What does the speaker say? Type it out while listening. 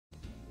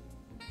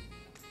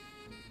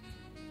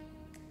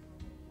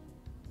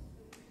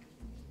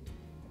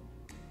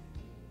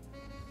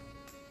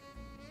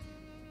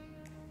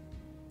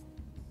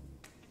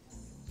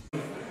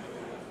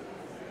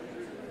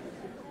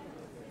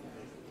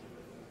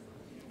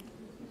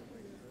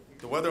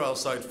The weather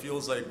outside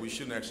feels like we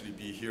shouldn't actually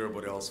be here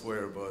but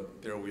elsewhere,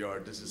 but there we are.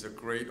 This is a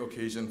great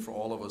occasion for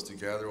all of us to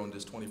gather on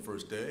this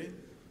 21st day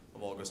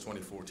of August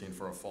 2014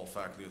 for our Fall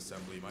Faculty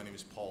Assembly. My name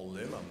is Paul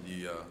Lim. I'm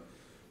the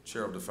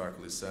chair of the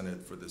Faculty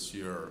Senate for this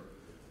year.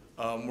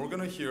 We're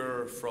going to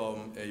hear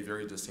from a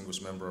very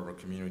distinguished member of our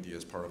community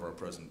as part of our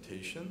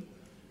presentation.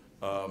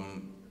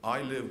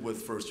 I live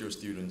with first-year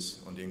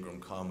students on the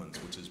Ingram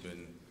Commons, which has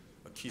been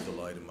a key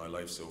delight in my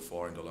life so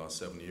far in the last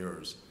 7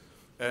 years.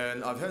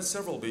 And I've had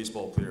several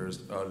baseball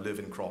players live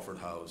in Crawford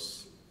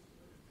House.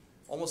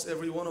 Almost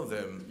every one of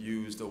them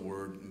used the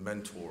word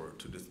mentor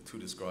to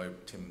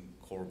describe Tim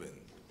Corbin,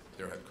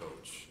 their head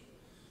coach.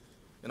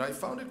 And I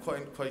found it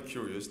quite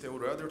curious. They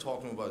would rather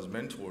talk to him about his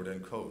mentor than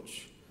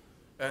coach.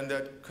 And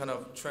that kind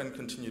of trend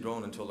continued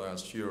on until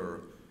last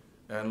year.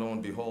 And lo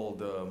and behold,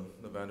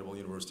 the Vanderbilt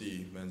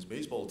University men's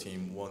baseball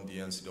team won the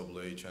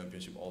NCAA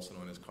championship, also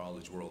known as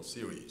College World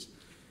Series.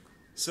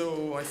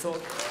 So I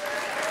thought,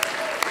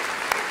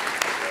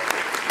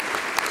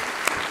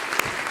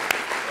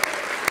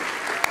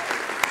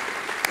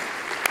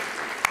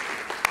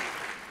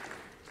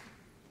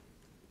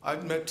 I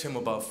met Tim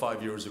about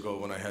 5 years ago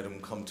when I had him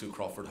come to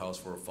Crawford House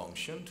for a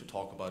function to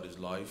talk about his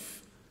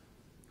life.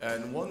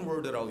 And one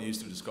word that I'll use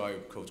to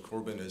describe Coach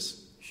Corbin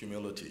is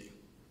humility,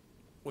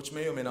 which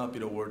may or may not be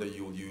the word that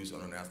you'll use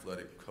on an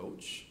athletic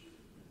coach.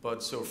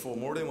 But so for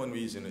more than one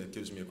reason, it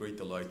gives me a great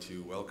delight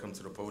to welcome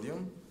to the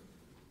podium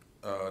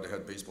the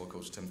head baseball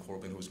coach, Tim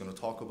Corbin, who's going to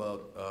talk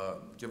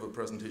about, give a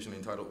presentation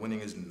entitled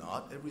 "Winning is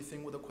Not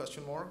Everything with a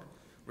Question Mark,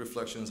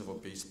 Reflections of a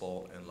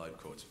Baseball and Life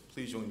Coach."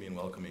 Please join me in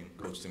welcoming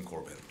Coach Tim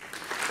Corbin.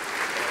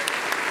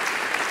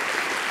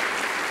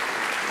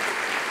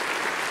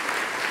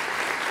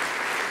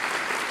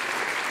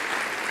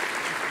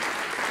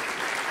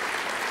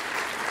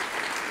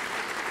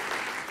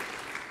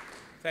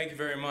 Thank you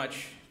very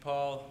much,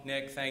 Paul,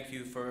 Nick. Thank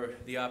you for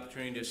the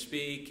opportunity to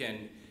speak,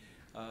 and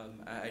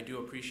I do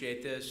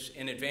appreciate this.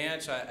 In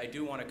advance, I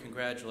do want to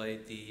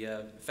congratulate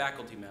the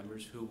faculty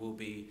members who will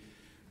be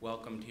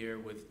welcomed here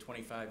with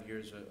 25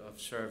 years of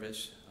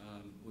service.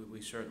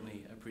 We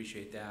certainly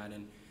appreciate that,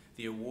 and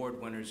the award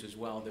winners as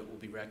well that will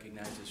be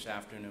recognized this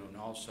afternoon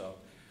also.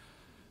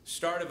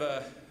 Start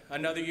of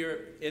another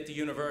year at the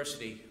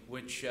university,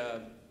 which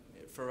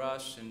for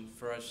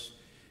us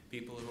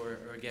people who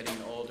are getting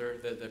older,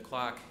 the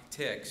clock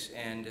ticks,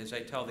 and as I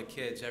tell the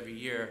kids every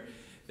year,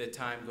 the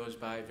time goes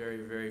by very,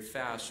 very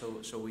fast,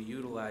 so we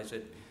utilize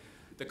it.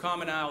 The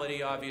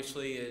commonality,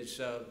 obviously,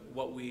 is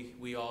what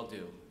we all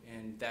do,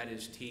 and that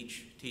is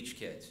teach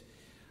kids.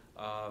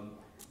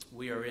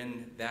 We are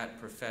in that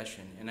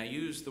profession, and I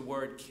use the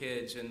word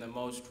kids in the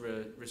most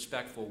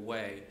respectful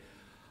way.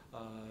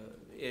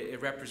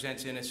 It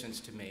represents innocence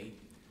to me.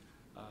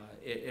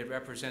 It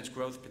represents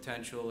growth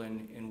potential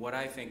in what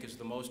I think is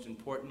the most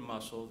important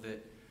muscle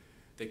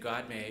that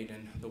God made,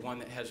 and the one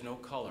that has no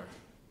color,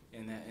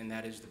 and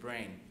that is the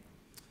brain.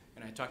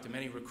 And I talk to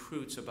many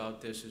recruits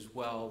about this as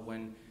well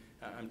when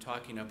I'm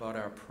talking about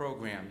our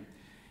program.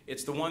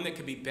 It's the one that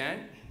can be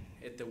bent,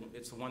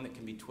 it's the one that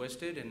can be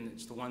twisted, and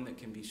it's the one that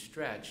can be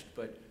stretched.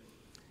 But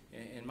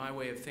in my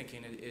way of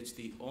thinking, it's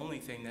the only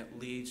thing that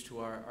leads to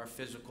our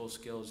physical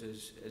skills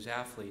as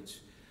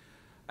athletes.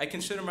 I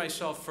consider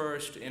myself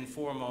first and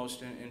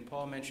foremost, and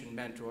Paul mentioned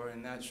mentor,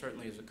 and that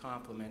certainly is a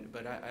compliment,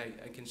 but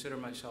I consider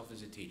myself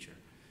as a teacher.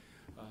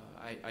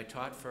 I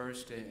taught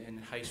first in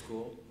high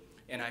school,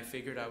 and I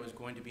figured I was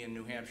going to be in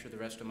New Hampshire the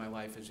rest of my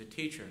life as a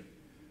teacher.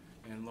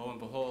 And lo and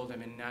behold,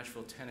 I'm in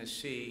Nashville,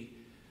 Tennessee,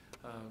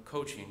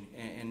 coaching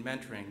and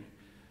mentoring.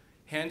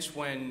 Hence,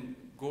 when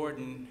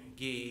Gordon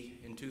Gee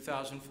in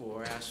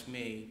 2004 asked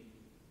me,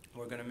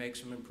 we're going to make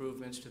some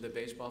improvements to the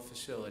baseball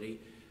facility,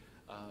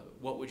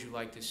 what would you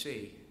like to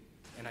see?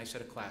 And I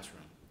said, a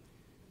classroom.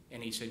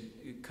 And he said,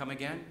 come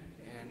again?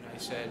 And I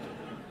said,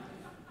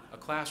 a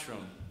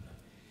classroom.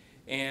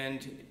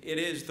 And it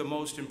is the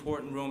most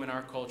important room in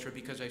our culture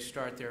because I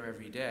start there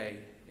every day.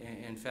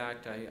 In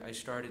fact, I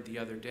started the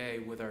other day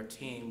with our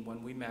team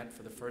when we met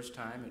for the first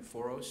time at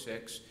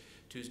 4:06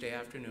 Tuesday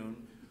afternoon,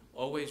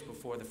 always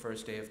before the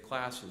first day of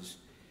classes.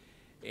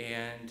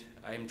 And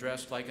I'm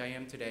dressed like I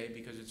am today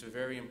because it's a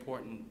very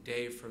important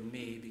day for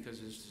me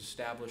because it's the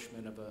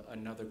establishment of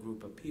another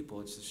group of people.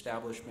 It's the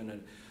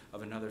establishment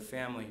of another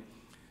family.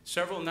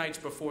 Several nights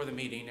before the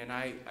meeting, and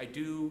I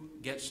do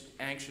get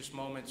anxious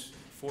moments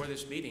for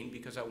this meeting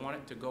because I want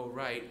it to go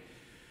right,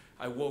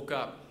 I woke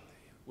up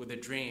with a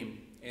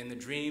dream, and the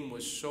dream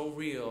was so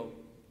real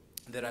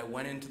that I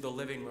went into the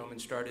living room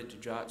and started to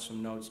jot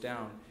some notes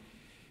down.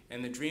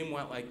 And the dream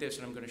went like this,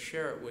 and I'm going to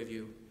share it with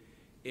you,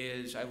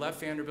 is I left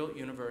Vanderbilt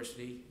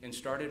University and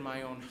started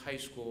my own high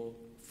school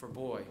for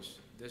boys.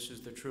 This is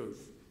the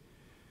truth.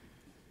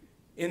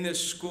 In this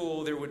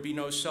school, there would be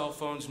no cell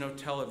phones, no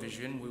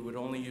television. We would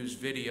only use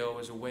video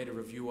as a way to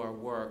review our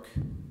work.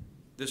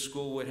 This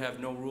school would have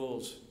no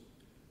rules,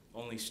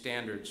 only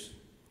standards.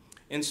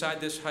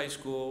 Inside this high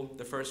school,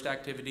 the first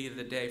activity of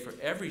the day for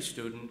every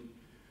student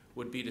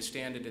would be to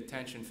stand at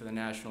attention for the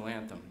national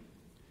anthem.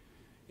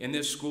 In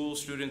this school,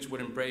 students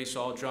would embrace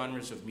all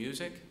genres of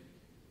music,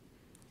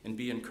 and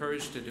be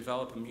encouraged to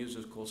develop a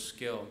musical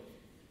skill.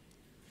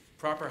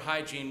 Proper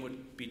hygiene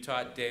would be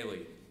taught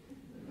daily.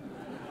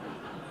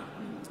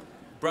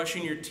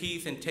 Brushing your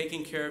teeth and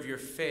taking care of your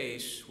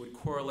face would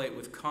correlate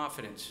with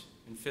confidence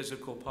and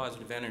physical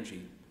positive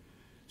energy.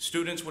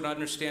 Students would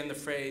understand the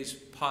phrase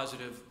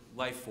positive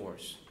life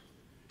force.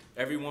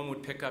 Everyone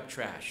would pick up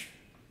trash.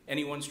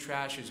 Anyone's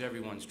trash is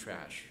everyone's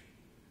trash.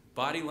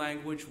 Body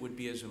language would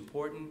be as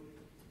important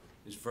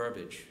as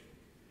verbiage.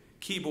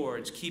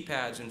 Keyboards,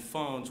 keypads, and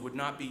phones would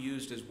not be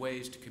used as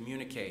ways to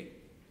communicate.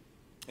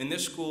 In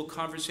this school,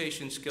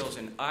 conversation skills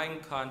and eye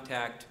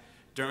contact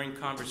during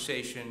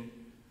conversation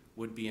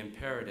would be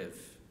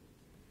imperative.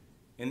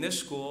 In this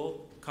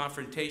school,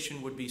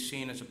 confrontation would be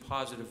seen as a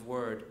positive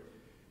word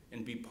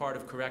and be part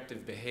of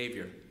corrective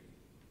behavior.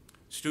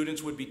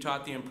 Students would be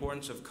taught the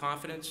importance of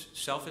confidence,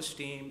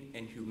 self-esteem,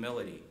 and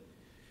humility.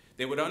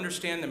 They would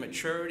understand that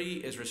maturity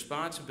is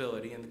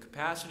responsibility and the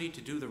capacity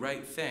to do the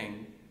right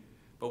thing,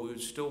 but we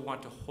would still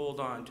want to hold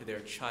on to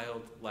their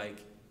childlike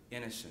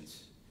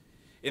innocence.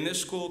 In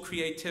this school,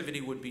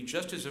 creativity would be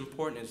just as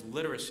important as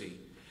literacy.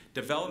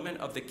 Development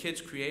of the kids'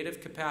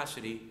 creative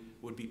capacity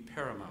would be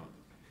paramount.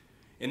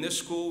 In this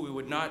school, we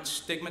would not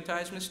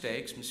stigmatize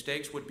mistakes.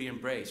 Mistakes would be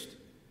embraced.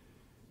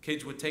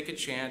 Kids would take a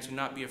chance and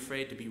not be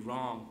afraid to be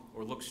wrong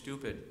or look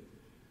stupid.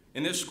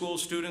 In this school,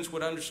 students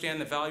would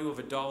understand the value of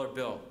a dollar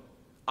bill.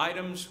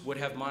 Items would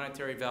have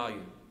monetary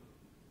value.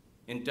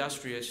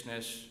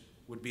 Industriousness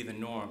would be the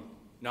norm,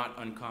 not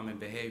uncommon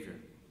behavior.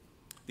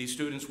 These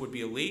students would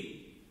be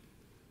elite,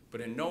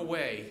 but in no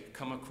way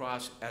come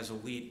across as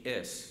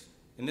elitist.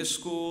 In this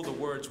school, the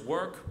words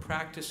work,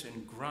 practice,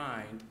 and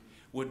grind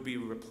would be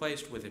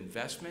replaced with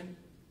investment,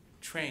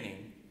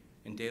 training,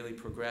 and daily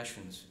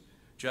progressions.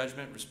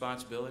 Judgment,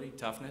 responsibility,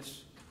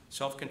 toughness,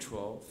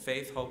 self-control,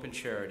 faith, hope, and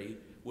charity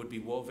would be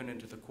woven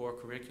into the core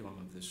curriculum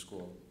of this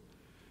school.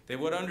 They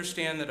would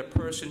understand that a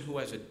person who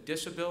has a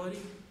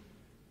disability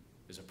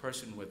is a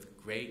person with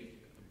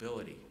great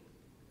ability.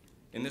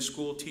 In this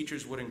school,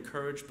 teachers would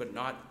encourage but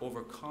not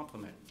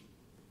over-compliment.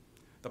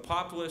 The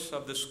populace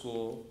of the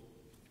school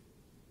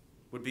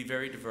would be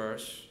very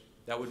diverse.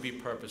 That would be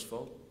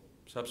purposeful.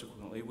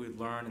 Subsequently, we'd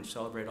learn and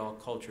celebrate all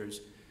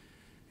cultures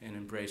and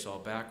embrace all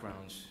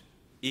backgrounds.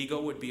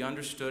 Ego would be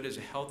understood as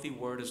a healthy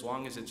word as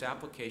long as its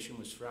application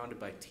was surrounded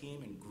by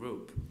team and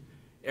group.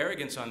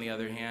 Arrogance, on the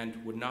other hand,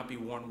 would not be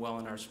worn well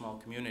in our small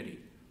community.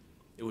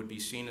 It would be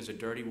seen as a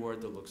dirty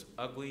word that looks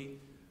ugly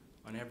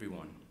on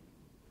everyone.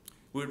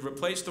 We would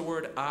replace the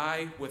word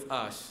I with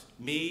us,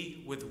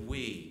 me with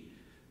we,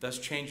 thus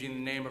changing the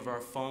name of our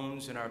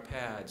phones and our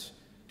pads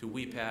to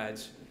we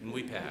pads and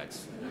we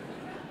pads.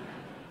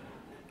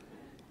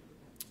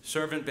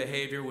 Servant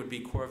behavior would be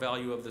core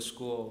value of the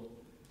school.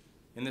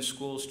 In this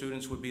school,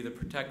 students would be the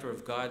protector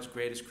of God's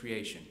greatest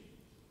creation,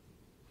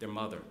 their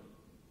mother,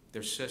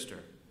 their sister,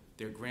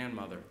 their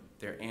grandmother,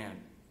 their aunt,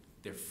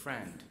 their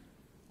friend,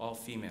 all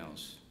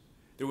females.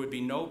 There would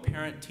be no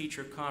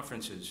parent-teacher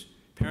conferences.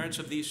 Parents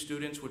of these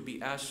students would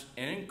be asked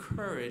and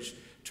encouraged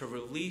to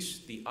release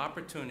the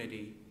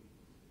opportunity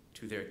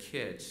to their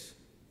kids.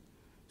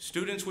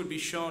 Students would be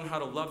shown how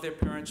to love their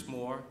parents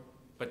more,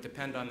 but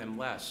depend on them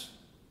less.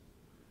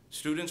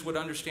 Students would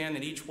understand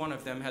that each one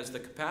of them has the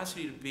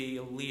capacity to be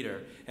a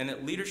leader, and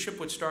that leadership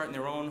would start in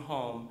their own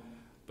home,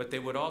 but they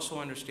would also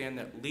understand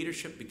that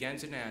leadership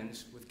begins and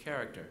ends with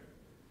character.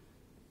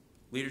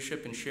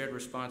 Leadership and shared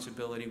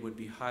responsibility would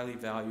be highly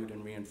valued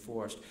and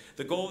reinforced.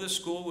 The goal of this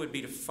school would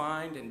be to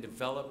find and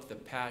develop the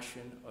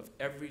passion of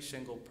every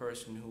single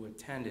person who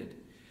attended.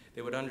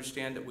 They would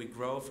understand that we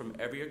grow from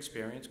every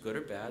experience, good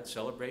or bad,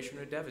 celebration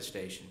or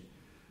devastation.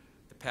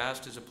 The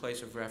past is a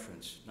place of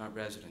reference, not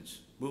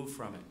residence. Move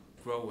from it.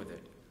 Grow with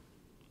it.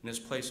 In this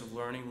place of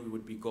learning, we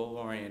would be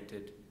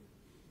goal-oriented.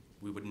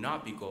 We would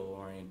not be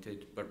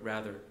goal-oriented, but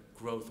rather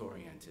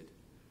growth-oriented.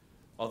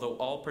 Although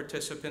all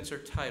participants are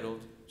titled,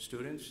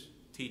 students,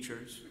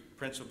 teachers,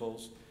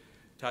 principals,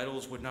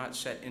 titles would not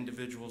set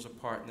individuals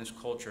apart in this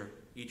culture.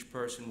 Each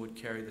person would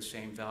carry the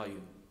same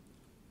value.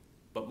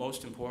 But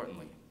most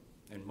importantly,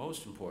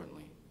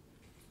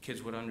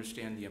 kids would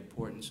understand the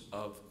importance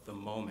of the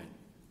moment.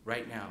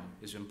 Right now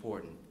is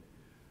important.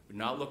 Would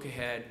not look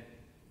ahead,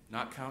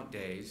 not count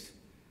days,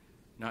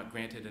 not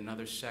granted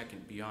another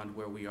second beyond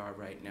where we are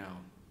right now.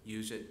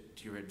 Use it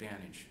to your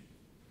advantage.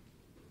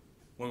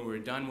 When we were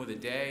done with a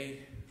day,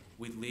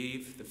 we'd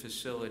leave the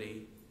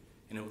facility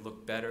and it would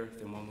look better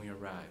than when we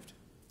arrived.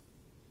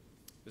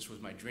 This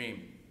was my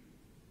dream.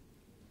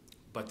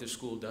 But this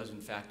school does in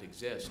fact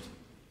exist.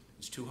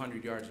 It's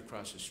 200 yards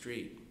across the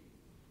street.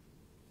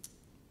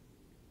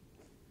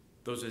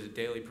 Those are the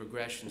daily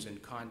progressions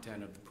and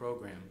content of the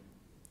program.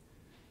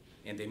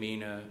 And they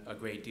mean a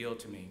great deal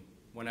to me.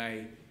 When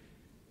I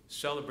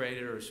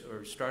celebrated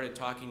or started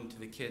talking to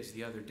the kids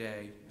the other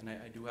day, and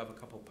I do have a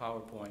couple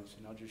PowerPoints,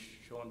 and I'll just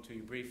show them to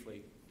you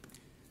briefly.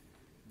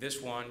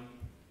 This one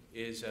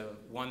is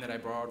one that I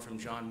borrowed from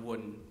John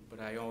Wooden, but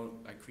I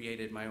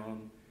created my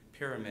own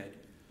pyramid.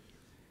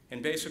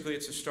 And basically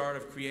it's the start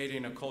of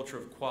creating a culture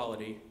of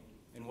quality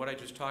And what I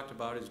just talked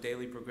about is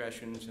daily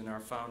progressions in our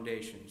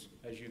foundations,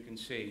 as you can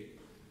see.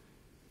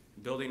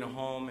 Building a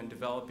home and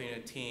developing a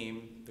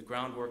team, the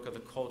groundwork of the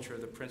culture,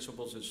 the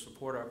principles that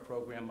support our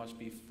program must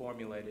be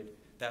formulated.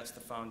 That's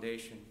the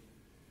foundation.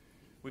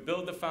 We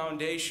build the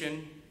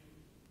foundation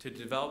to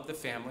develop the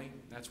family.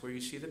 That's where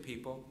you see the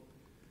people.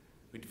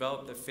 We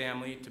develop the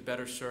family to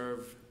better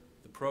serve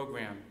the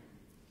program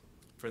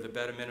for the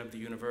betterment of the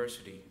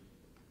university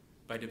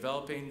by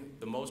developing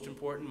the most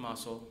important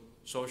muscle,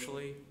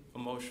 socially,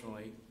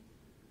 emotionally,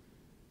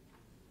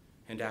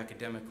 and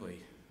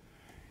academically.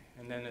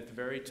 And then at the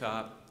very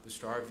top, the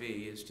star V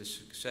is to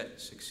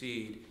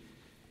succeed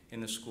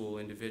in the school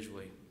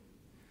individually.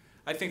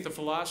 I think the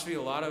philosophy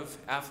of a lot of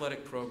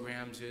athletic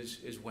programs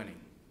is winning.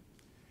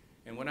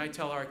 And when I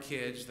tell our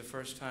kids the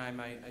first time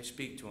I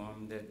speak to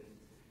them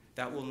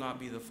that will not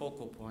be the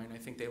focal point, I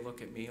think they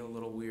look at me a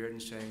little weird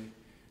and say,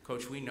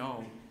 Coach, we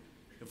know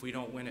if we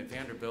don't win at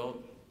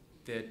Vanderbilt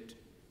that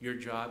your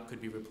job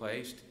could be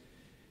replaced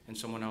and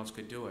someone else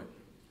could do it.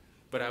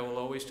 But I will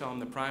always tell them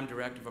the prime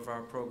directive of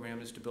our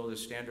program is to build a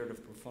standard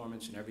of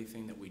performance in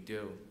everything that we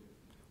do,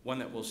 one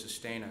that will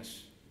sustain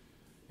us,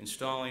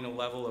 installing a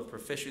level of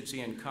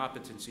proficiency and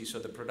competency so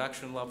the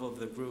production level of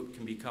the group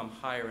can become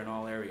higher in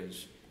all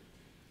areas.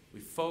 We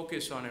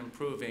focus on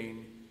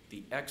improving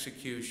the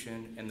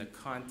execution and the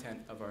content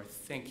of our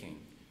thinking,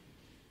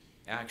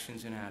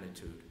 actions, and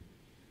attitude.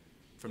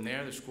 From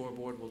there, the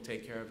scoreboard will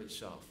take care of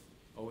itself,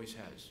 always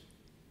has.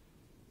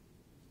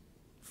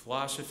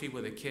 Philosophy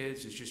with the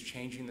kids is just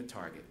changing the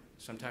target.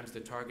 Sometimes the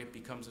target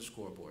becomes a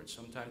scoreboard.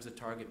 Sometimes the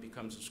target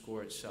becomes the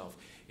score itself.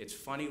 It's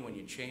funny when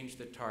you change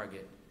the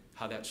target,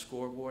 how that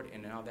scoreboard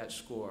and how that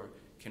score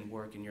can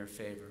work in your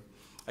favor.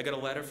 I got a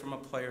letter from a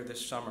player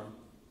this summer.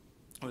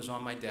 It was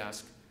on my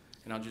desk,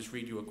 and I'll just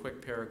read you a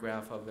quick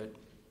paragraph of it.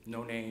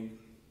 No name,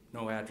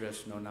 no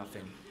address, no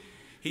nothing.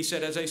 He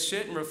said, as I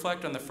sit and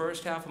reflect on the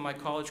first half of my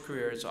college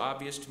career, it's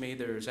obvious to me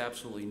there is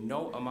absolutely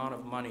no amount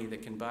of money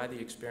that can buy the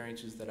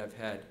experiences that I've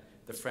had,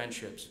 the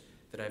friendships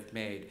that I've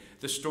made,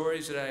 the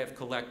stories that I have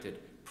collected,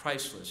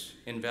 priceless,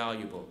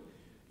 invaluable.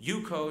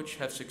 You, Coach,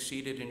 have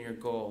succeeded in your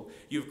goal.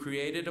 You've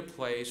created a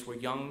place where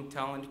young,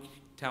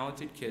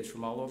 talented kids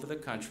from all over the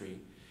country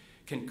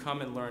can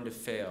come and learn to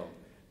fail,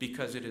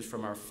 because it is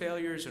from our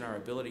failures and our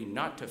ability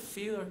not to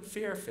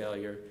fear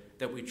failure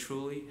that we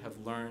truly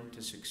have learned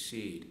to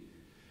succeed.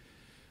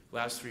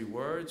 Last three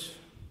words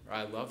are,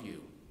 I love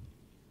you.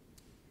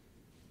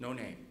 No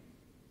name.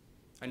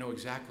 I know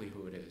exactly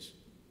who it is.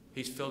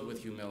 He's filled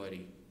with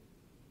humility.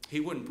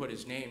 He wouldn't put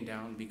his name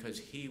down because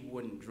he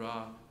wouldn't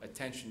draw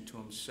attention to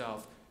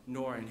himself,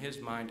 nor in his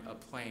mind a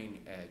playing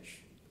edge.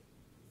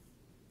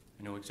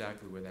 I know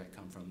exactly where that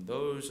comes from.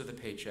 Those are the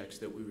paychecks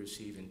that we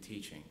receive in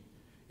teaching,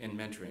 in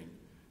mentoring,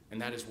 and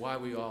that is why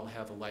we all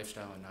have a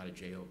lifestyle and not a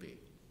job.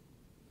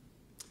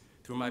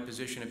 Through my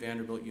position at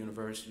Vanderbilt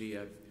University,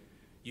 I've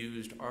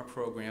used our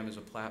program as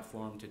a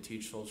platform to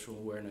teach social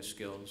awareness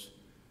skills,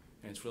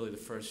 and it's really the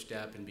first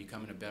step in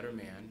becoming a better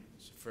man.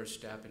 It's the first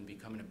step in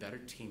becoming a better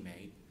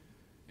teammate,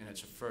 and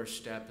it's a first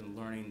step in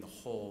learning the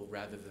whole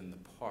rather than the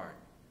part.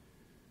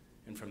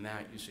 And from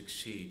that, you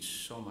succeed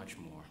so much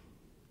more.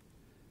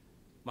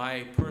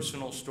 My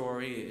personal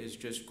story is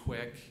just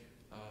quick,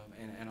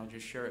 and I'll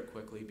just share it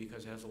quickly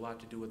because it has a lot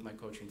to do with my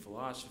coaching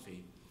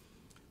philosophy.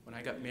 When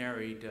I got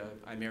married,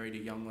 I married a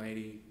young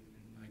lady.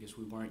 I guess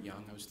we weren't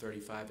young. I was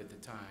 35 at the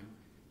time,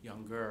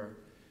 younger,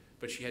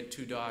 but she had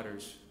two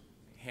daughters.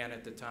 Hannah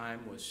at the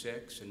time was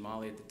 6, and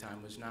Molly at the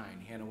time was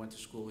 9. Hannah went to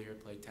school here,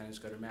 played tennis,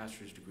 got her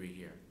master's degree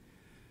here.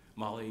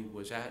 Molly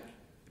was at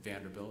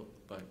Vanderbilt,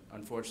 but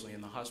unfortunately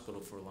in the hospital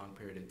for a long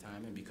period of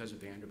time, and because of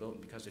Vanderbilt,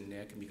 and because of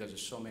Nick, and because of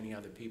so many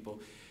other people,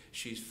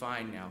 she's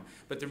fine now.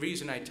 But the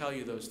reason I tell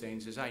you those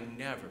things is I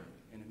never,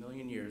 in a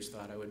million years,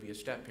 thought I would be a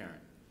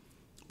step-parent.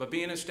 But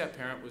being a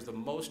step-parent was the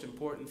most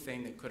important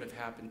thing that could have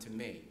happened to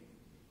me.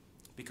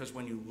 Because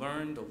when you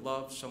learn to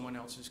love someone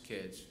else's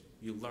kids,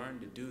 you learn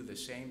to do the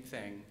same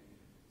thing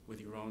with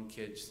your own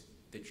kids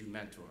that you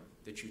mentor,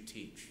 that you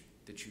teach,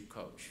 that you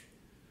coach.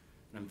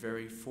 And I'm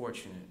very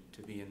fortunate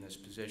to be in this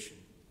position.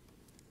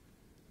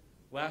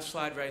 Last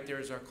slide right there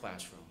is our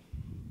classroom.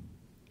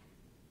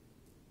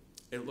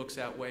 It looks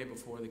that way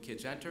before the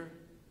kids enter,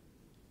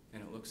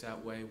 and it looks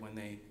that way when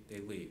they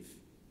leave.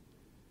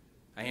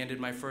 I ended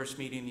my first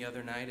meeting the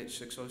other night at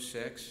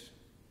 6:06,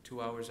 2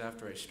 hours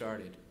after I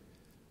started.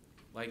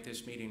 Like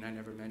this meeting, I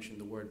never mentioned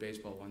the word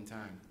baseball one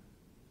time.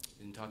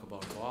 Didn't talk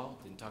about a ball,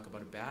 didn't talk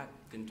about a bat,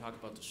 didn't talk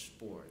about the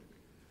sport.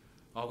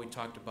 All we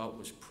talked about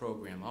was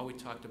program. All we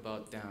talked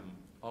about them.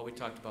 All we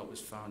talked about was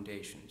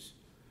foundations.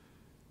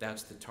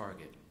 That's the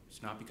target.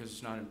 It's not because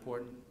it's not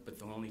important, but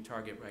the only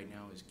target right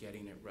now is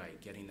getting it right,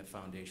 getting the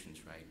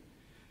foundations right.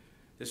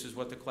 This is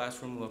what the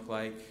classroom looked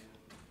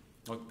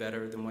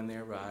better than when they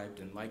arrived,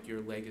 and like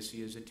your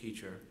legacy as a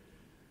teacher,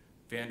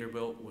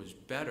 Vanderbilt was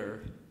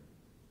better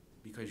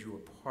because you were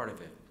part of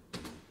it,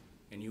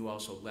 and you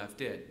also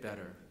left it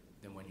better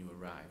than when you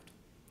arrived.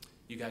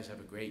 You guys have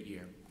a great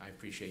year. I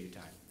appreciate your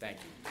time. Thank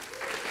you.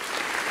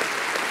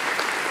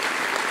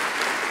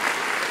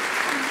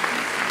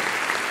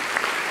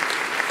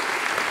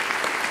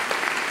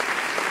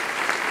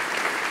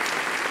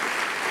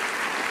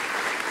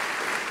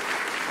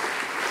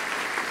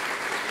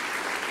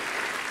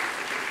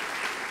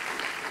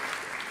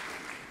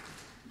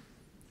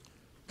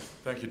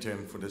 thank you,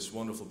 Tim, for this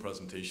wonderful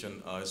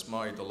presentation. It's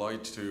my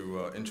delight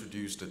to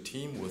introduce the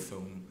team with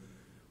whom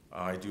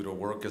I do the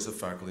work as a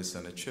faculty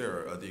senate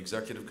chair. The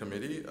executive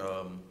committee,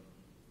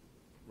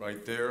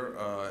 right there.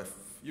 If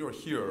you're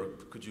here,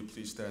 could you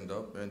please stand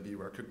up and be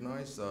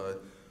recognized? The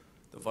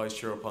vice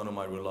chair upon whom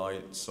I rely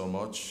so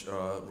much,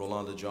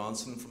 Rolanda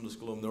Johnson from the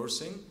School of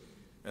Nursing.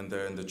 And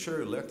then the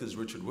chair-elect is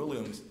Richard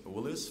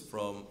Willis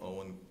from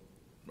Owen,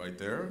 right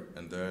there.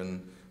 And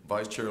then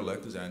vice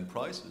chair-elect is Ann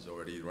Price, is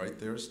already right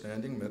there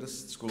standing,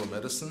 School of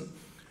Medicine.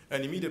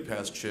 And immediate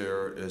past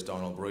chair is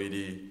Donald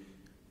Brady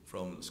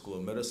from the School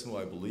of Medicine, who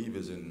I believe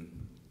is in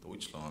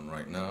Deutschland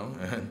right now.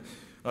 And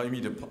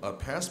immediate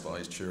past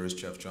vice chair is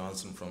Jeff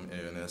Johnson from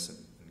A&S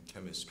in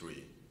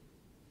chemistry.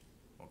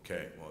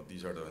 Okay, well,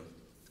 these are the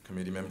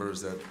committee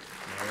members that.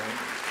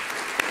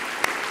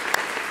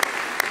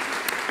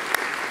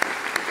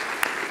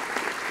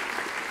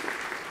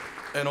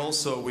 And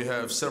also, we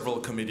have several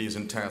committees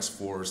and task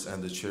force,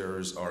 and the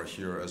chairs are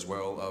here as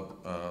well.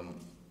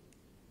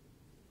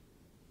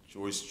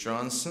 Joyce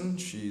Johnson,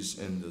 she's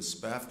in the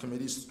SPAF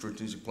Committee,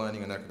 Strategic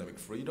Planning and Academic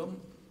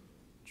Freedom.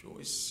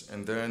 Joyce.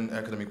 And then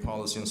Academic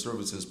Policy and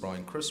Services,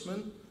 Brian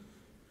Chrisman.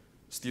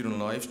 Student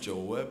Life, Joe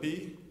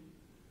Webby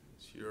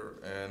is here.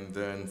 And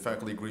then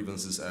Faculty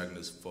Grievances,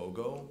 Agnes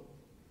Fogo.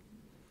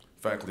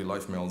 Faculty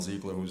Life, Mel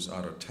Ziegler, who's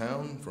out of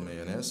town from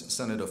A&S.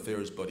 Senate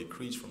Affairs, Buddy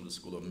Creech from the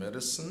School of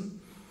Medicine.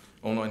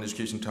 Online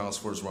Education Task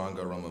Force,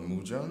 Ranga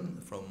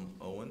Ramanujan from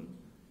Owen.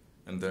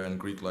 And then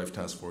Greek Life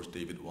Task Force,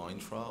 David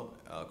Weintraub,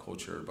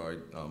 co-chaired by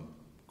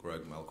Greg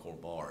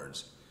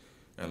Malcor-Bards.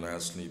 And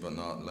lastly, but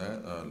not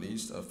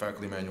least,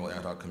 Faculty Manual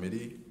Ad Hoc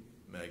Committee,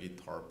 Maggie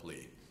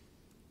Tarpley.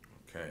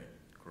 Okay,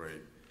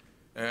 great.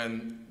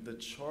 And the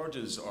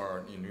charges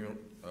are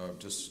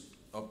just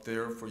up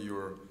there for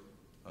your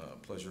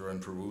pleasure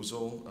and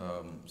perusal.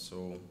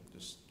 So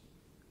just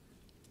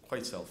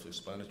quite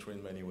self-explanatory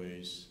in many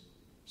ways.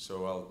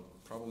 So I'll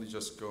probably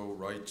just go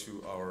right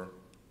to our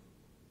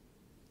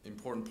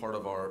important part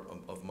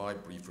of my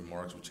brief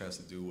remarks, which has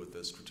to do with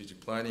the strategic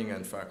planning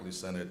and faculty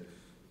senate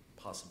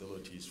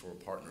possibilities for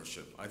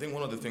partnership. I think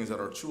one of the things that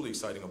are truly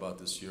exciting about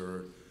this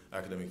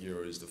academic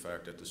year is the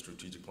fact that the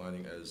strategic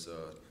planning, as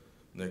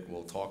Nick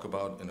will talk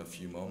about in a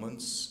few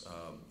moments,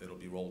 it'll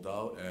be rolled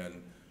out,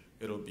 and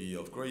it'll be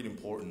of great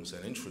importance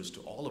and interest to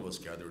all of us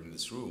gathered in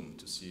this room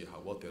to see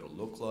what that'll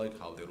look like,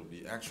 how that'll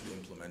be actually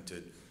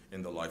implemented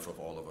in the life of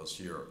all of us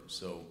here.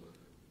 So,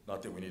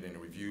 not that we need any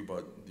review,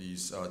 but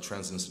these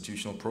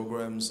trans-institutional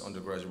programs,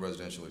 undergraduate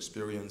residential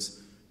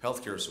experience,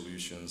 healthcare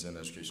solutions, and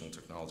educational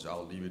technology.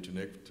 I'll leave it to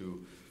Nick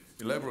to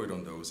elaborate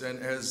on those. And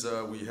as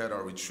we had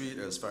our retreat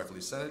as Faculty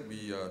Senate,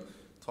 we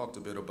talked a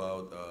bit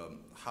about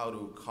how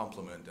to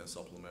complement and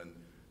supplement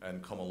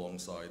and come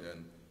alongside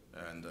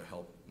and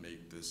help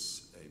make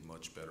this a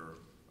much better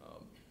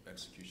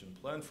execution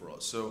plan for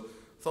us. So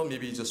I thought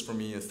maybe just for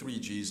me, 3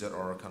 Gs that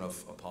are kind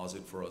of a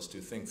posit for us to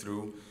think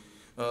through.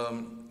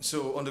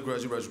 So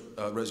undergraduate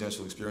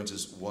residential experience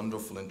is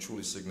wonderful and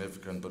truly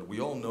significant, but we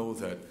all know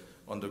that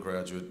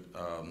undergraduate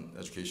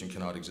education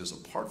cannot exist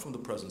apart from the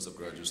presence of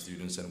graduate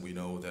students, and we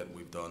know that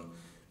we've done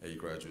a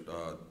graduate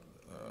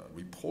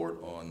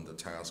report on the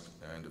task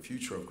and the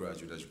future of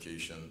graduate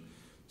education.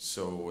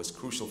 So it's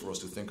crucial for us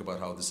to think about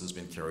how this has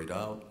been carried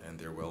out and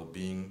their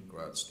well-being,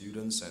 grad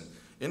students, and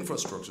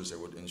infrastructures that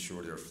would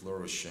ensure their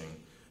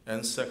flourishing.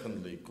 And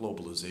secondly,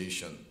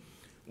 globalization.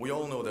 We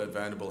all know that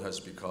Vanderbilt has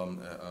become,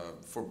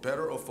 for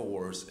better or for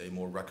worse, a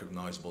more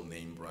recognizable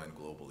name brand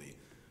globally.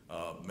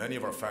 Many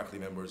of our faculty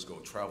members go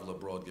travel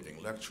abroad,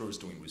 giving lectures,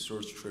 doing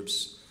research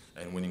trips,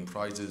 and winning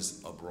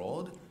prizes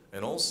abroad.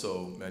 And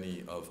also,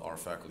 many of our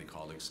faculty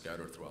colleagues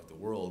scattered throughout the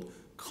world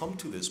come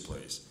to this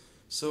place.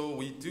 So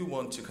we do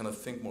want to kind of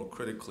think more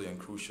critically and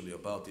crucially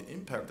about the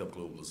impact of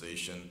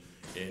globalization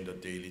in the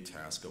daily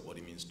task of what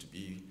it means to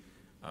be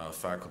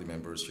faculty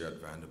members here at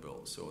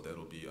Vanderbilt. So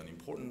that'll be an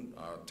important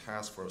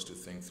task for us to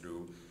think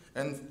through.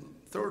 And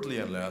thirdly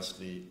and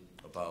lastly,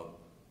 about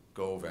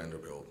Go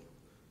Vanderbilt,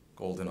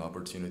 golden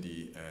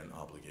opportunity and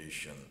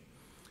obligation.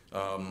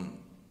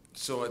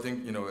 So I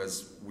think,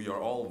 as we are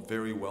all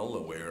very well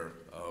aware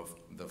of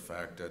the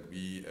fact that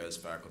we as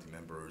faculty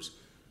members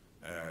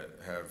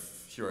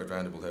here at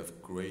Vanderbilt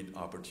have great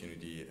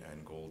opportunity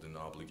and golden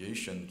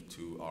obligation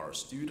to our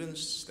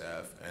students,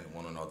 staff, and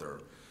one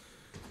another.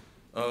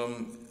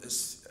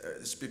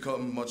 It's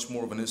become much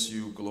more of an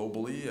issue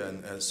globally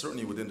and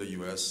certainly within the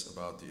U.S.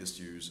 about the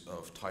issues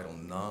of Title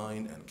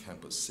IX and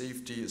campus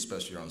safety,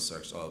 especially on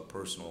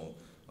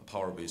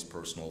power-based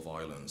personal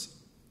violence.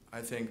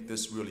 I think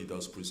this really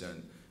does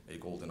present a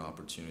golden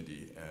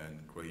opportunity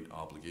and great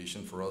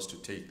obligation for us to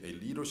take a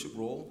leadership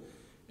role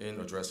in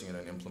addressing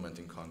and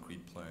implementing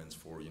concrete plans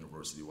for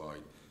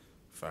university-wide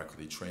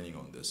faculty training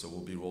on this. So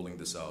we'll be rolling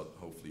this out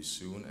hopefully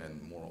soon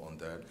and more on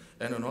that.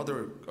 And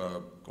another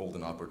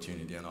golden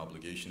opportunity and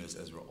obligation is,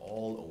 as we're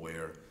all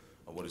aware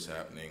of what is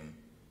happening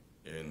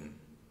in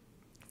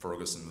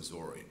Ferguson,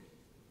 Missouri.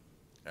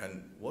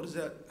 And what does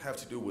that have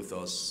to do with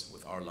us,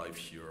 with our life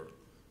here?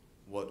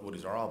 What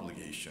is our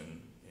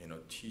obligation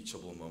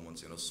teachable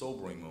moments,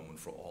 sobering moment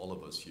for all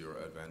of us here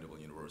at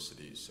Vanderbilt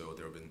University. So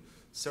there have been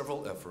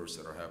several efforts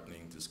that are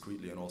happening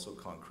discreetly and also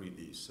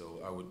concretely. So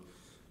I would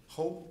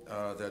hope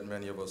that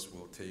many of us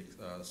will take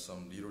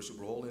some leadership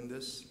role in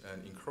this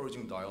and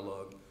encouraging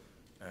dialogue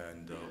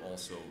and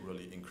also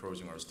really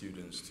encouraging our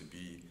students to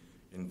be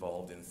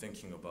involved in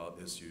thinking about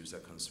issues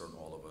that concern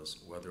all of us,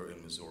 whether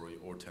in Missouri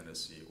or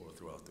Tennessee or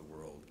throughout the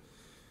world.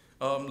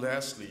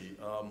 Lastly,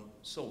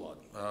 so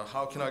what?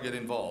 How can I get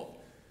involved?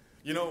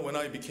 When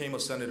I became a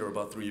senator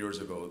about 3 years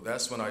ago,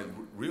 that's when I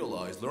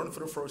learned for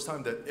the first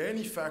time that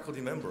any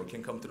faculty member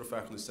can come to the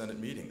faculty senate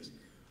meetings.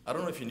 I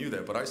don't know if you knew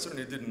that, but I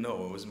certainly didn't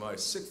know. It was my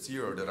 6th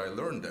year that I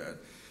learned that.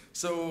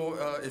 So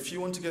if you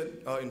want to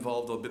get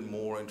involved a bit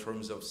more in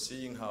terms of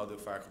seeing how the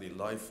faculty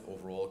life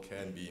overall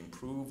can be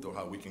improved or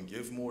how we can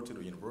give more to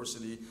the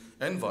university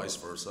and vice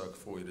versa,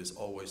 for it is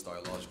always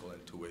dialogical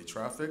and two-way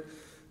traffic,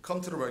 come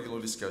to the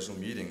regularly scheduled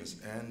meetings.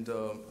 And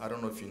I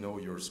don't know if you know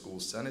your school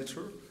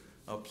senator.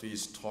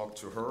 Please talk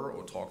to her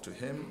or talk to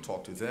him,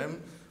 talk to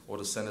them, or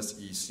the Senate's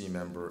EC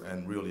member.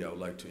 And really, I would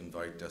like to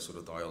invite that sort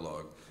of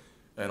dialogue.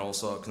 And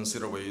also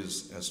consider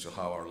ways as to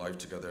how our life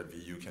together at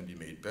VU can be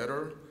made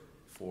better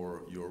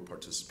for your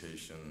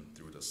participation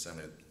through the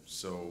Senate.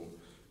 So,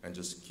 and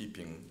just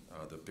keeping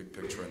the big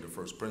picture and the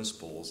first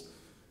principles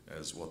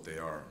as what they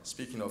are.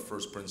 Speaking of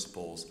first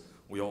principles,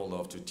 we all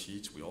love to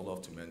teach, we all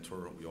love to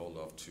mentor, we all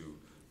love to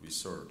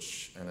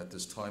research. And at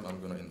this time, I'm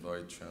going to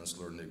invite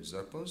Chancellor Nick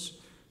Zeppos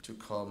to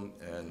come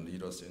and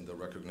lead us in the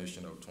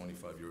recognition of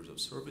 25 years of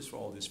service for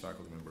all these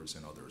faculty members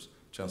and others.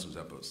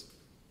 Chancellor Zeppos.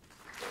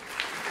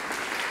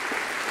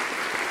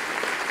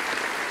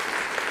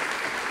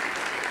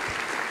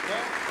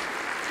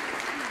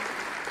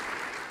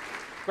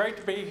 Great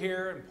to be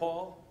here, and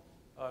Paul,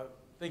 I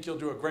think you'll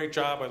do a great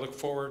job. I look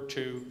forward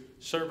to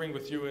serving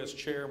with you as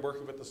chair,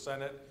 working with the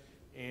Senate,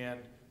 and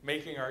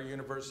making our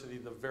university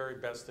the very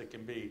best it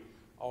can be.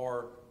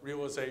 Our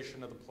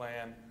realization of the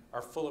plan,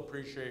 our full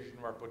appreciation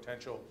of our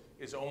potential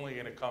is only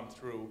going to come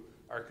through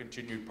our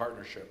continued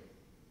partnership.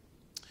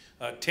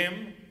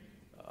 Tim,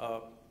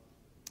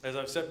 as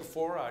I've said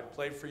before, I'd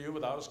play for you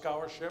without a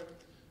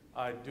scholarship.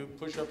 I'd do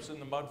push-ups in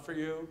the mud for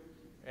you,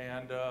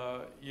 and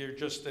you're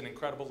just an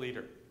incredible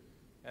leader.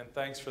 And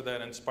thanks for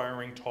that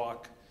inspiring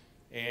talk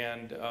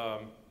and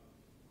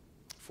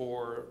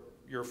for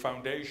your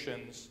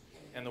foundations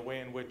and the way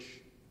in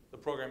which the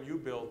program you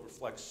build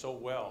reflects so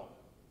well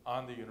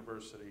on the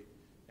university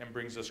and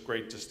brings us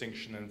great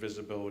distinction and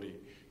visibility.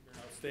 You're an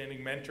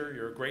outstanding mentor,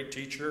 you're a great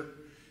teacher,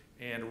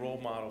 and a role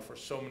model for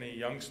so many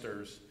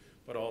youngsters,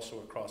 but also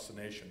across the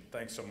nation.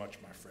 Thanks so much,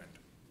 my friend.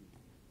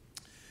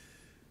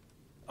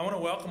 I want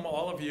to welcome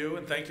all of you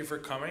and thank you for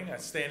coming.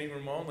 At standing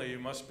room only, you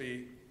must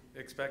be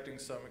expecting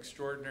some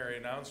extraordinary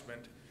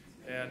announcement.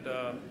 And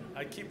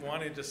I keep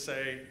wanting to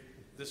say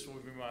this will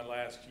be my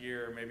last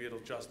year. Maybe it'll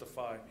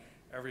justify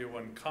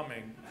everyone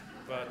coming,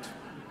 but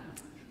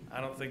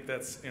I don't think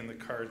that's in the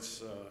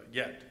cards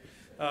yet.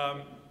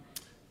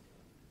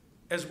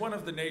 As one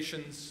of the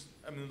nation's,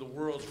 the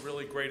world's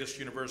really greatest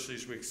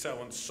universities, we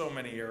excel in so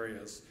many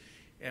areas,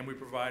 and we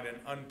provide an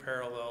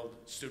unparalleled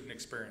student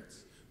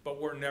experience. But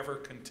we're never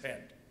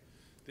content.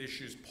 The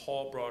issues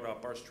Paul brought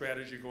up, our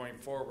strategy going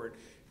forward,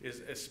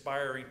 is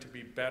aspiring to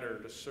be better,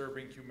 to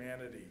serving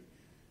humanity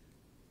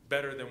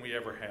better than we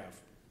ever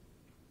have.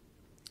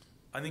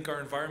 I think our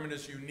environment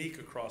is unique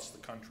across the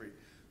country.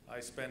 I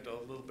spent a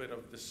little bit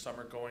of this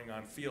summer going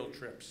on field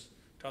trips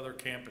to other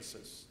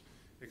campuses,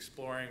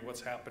 exploring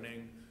what's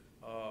happening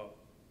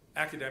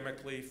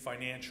academically,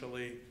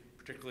 financially,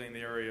 particularly in the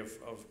area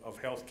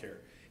of healthcare.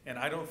 And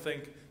I don't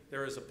think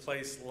there is a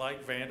place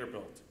like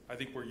Vanderbilt. I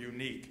think we're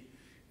unique,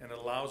 and it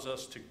allows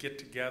us to get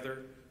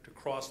together, to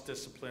cross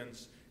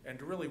disciplines, and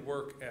to really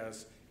work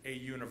as a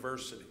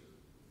university,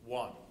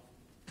 one.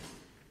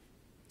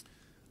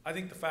 I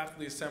think the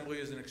Faculty Assembly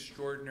is an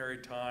extraordinary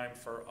time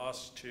for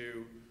us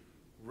to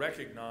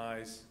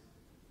recognize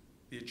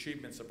the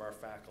achievements of our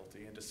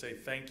faculty and to say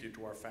thank you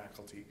to our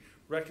faculty,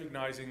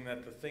 recognizing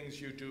that the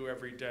things you do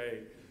every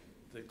day,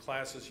 the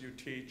classes you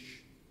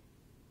teach,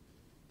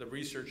 the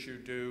research you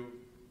do,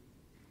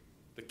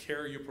 the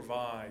care you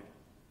provide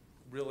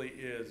really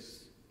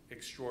is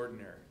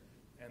extraordinary,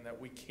 and that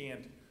we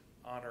can't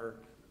honor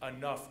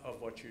enough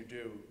of what you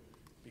do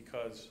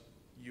because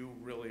you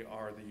really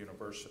are the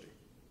university.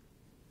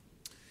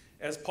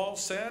 As Paul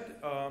said,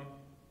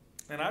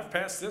 and I've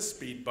passed this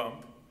speed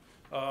bump,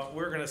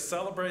 we're going to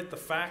celebrate the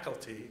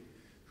faculty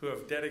who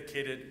have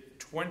dedicated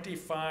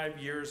 25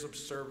 years of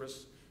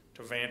service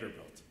to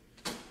Vanderbilt.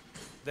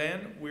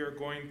 Then we are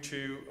going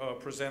to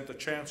present the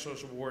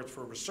Chancellor's Award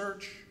for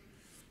Research,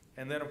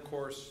 and then, of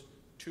course,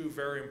 two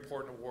very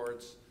important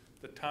awards,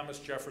 the Thomas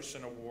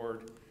Jefferson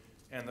Award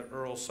and the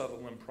Earl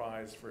Sutherland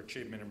Prize for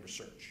Achievement in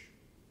Research.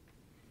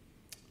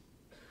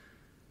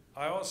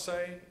 I always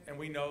say, and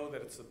we know,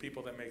 that it's the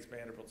people that makes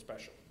Vanderbilt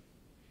special.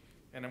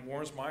 And it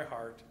warms my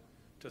heart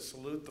to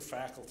salute the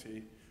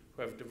faculty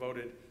who have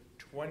devoted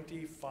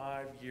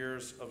 25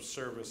 years of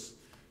service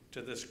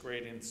to this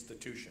great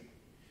institution.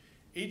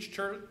 Each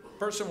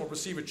person will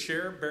receive a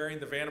chair bearing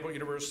the Vanderbilt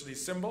University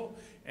symbol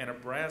and a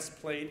brass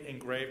plate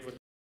engraved with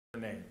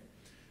their name.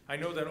 I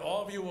know that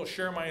all of you will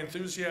share my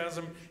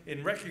enthusiasm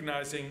in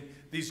recognizing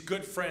these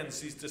good friends,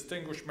 these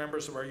distinguished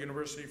members of our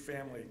university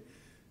family.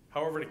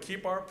 However, to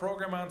keep our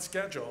program on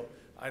schedule,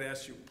 I'd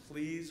ask you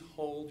please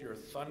hold your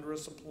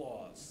thunderous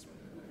applause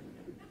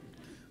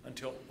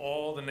until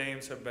all the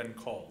names have been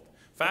called.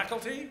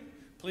 Faculty,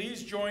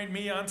 please join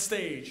me on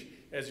stage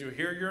as you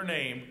hear your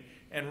name,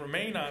 and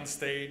remain on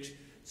stage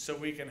so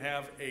we can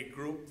have a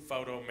group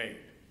photo made.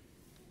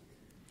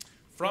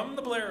 From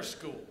the Blair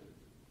School,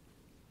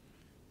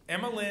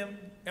 Emmalyn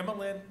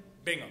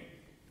Bingham.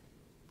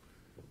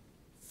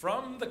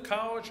 From the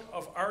College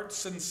of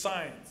Arts and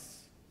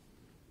Science,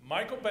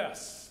 Michael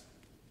Bess.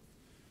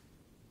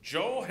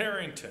 Joel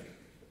Harrington.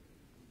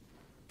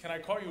 Can I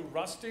call you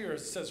Rusty, or it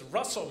says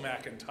Russell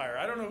McIntyre?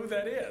 I don't know who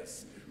that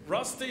is.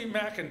 Rusty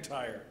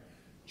McIntyre.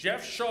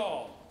 Jeff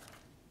Shaw.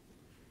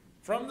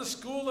 From the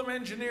School of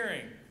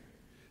Engineering,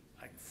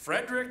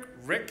 Frederick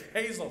Rick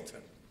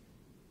Hazelton.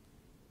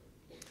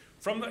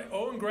 From the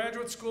Owen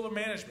Graduate School of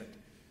Management,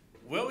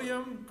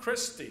 William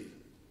Christie,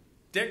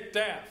 Dick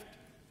Daft.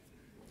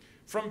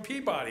 From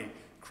Peabody,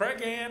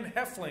 Craig Ann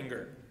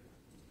Hefflinger.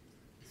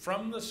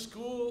 From the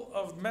School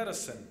of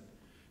Medicine,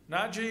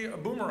 Naji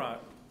Abumarat,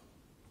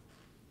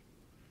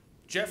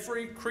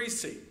 Jeffrey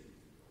Creasy,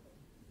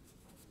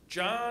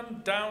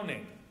 John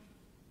Downing,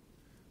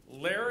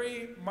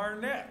 Larry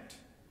Marnett,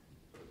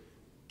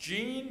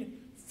 Jean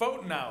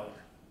Fotenauer,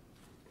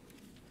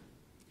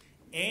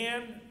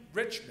 Ann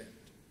Richmond,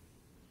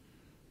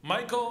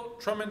 Michael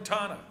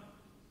Tramontana,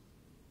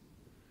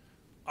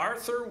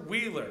 Arthur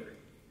Wheeler,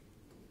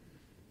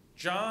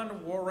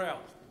 John Worrell.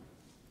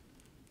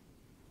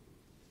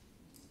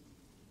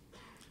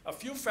 A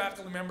few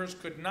faculty members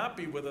could not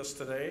be with us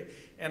today,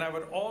 and I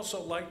would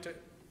also like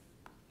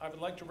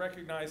to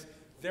recognize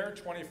their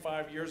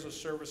 25 years of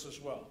service as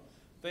well.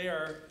 They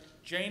are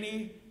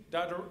Janie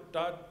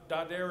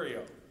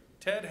Daddario,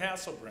 Ted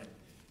Hasselbrink,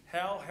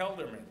 Hal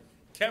Helderman,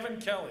 Kevin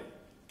Kelly,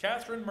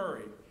 Catherine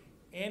Murray,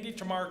 Andy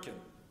Tamarkin,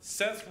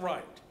 Seth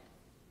Wright.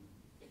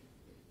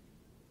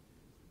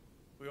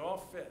 We all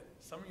fit.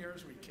 Some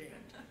years we can't.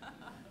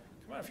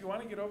 Come on, if you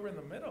want to get over in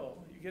the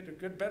middle, you get a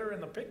good better in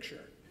the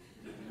picture.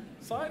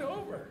 Slide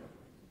over.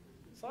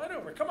 Slide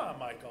over. Come on,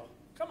 Michael.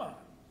 Come on.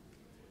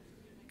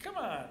 Come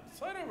on.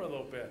 Slide over a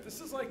little bit. This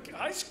is like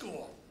high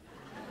school.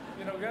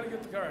 You know, we got to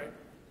get the, all right.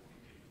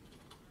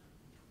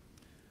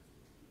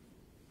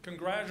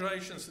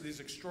 Congratulations to these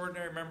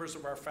extraordinary members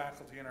of our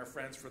faculty and our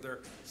friends for their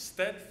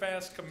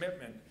steadfast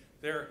commitment,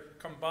 their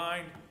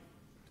combined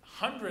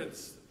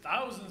hundreds,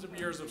 thousands of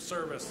years of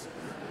service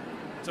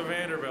to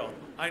Vanderbilt.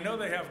 I know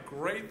they have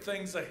great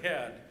things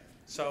ahead,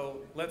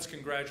 so let's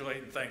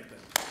congratulate and thank them.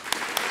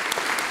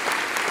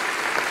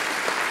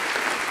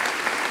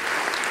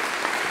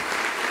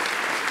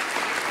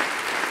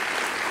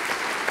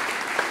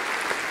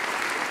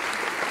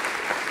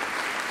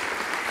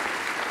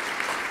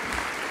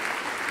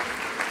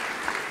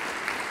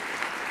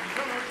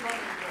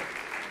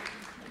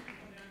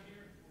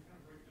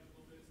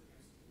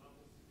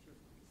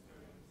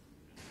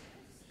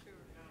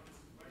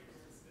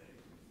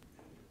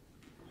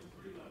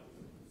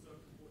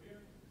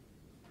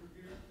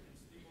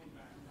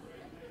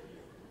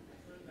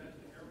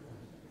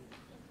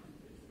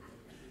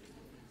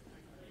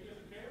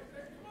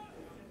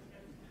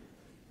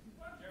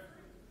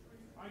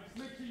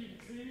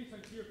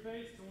 Your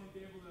face, I want to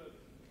be able to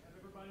have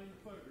everybody in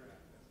the photograph.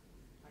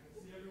 I can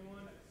see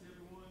everyone,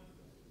 All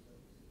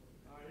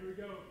right, here we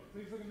go.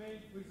 Please look at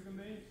me,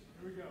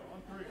 Here we go,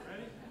 on three,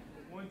 ready?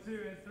 1, 2,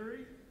 and 3.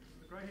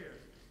 Look right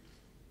here.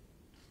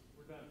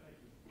 We're done,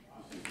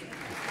 thank you.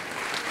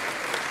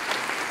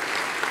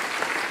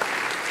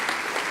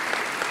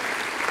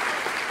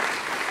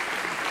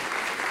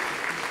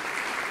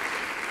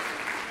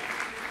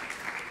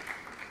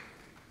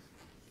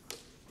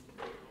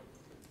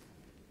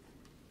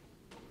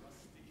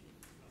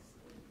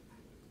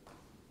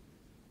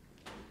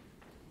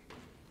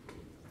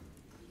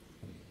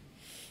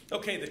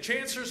 Okay, the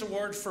Chancellor's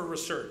Award for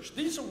Research.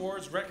 These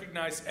awards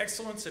recognize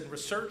excellence in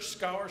research,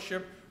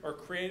 scholarship, or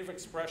creative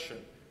expression.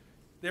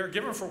 They are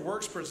given for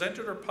works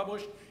presented or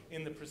published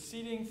in the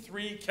preceding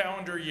 3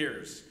 calendar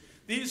years.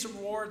 These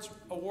awards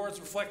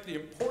reflect the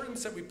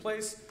importance that we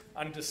place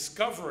on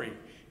discovery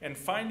and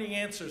finding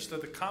answers to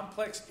the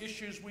complex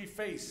issues we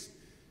face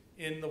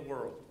in the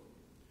world.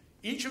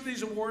 Each of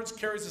these awards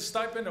carries a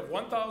stipend of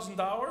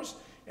 $1,000,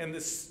 and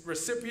the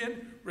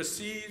recipient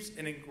receives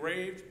an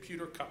engraved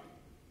pewter cup.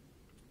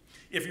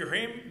 If you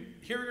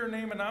hear your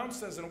name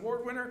announced as an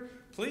award winner,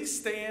 please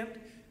stand,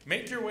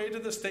 make your way to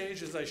the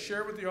stage as I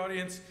share with the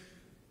audience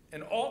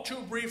an all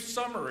too brief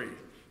summary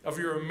of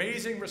your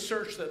amazing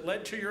research that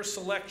led to your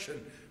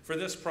selection for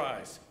this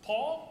prize.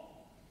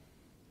 Paul,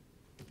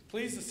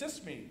 please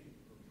assist me.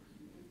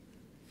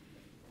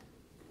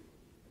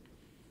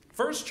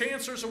 First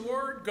Chancellor's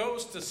Award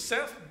goes to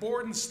Seth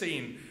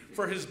Bordenstein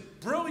for his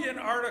brilliant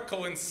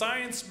article in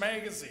Science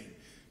Magazine,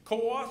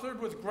 co-authored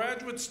with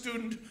graduate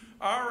student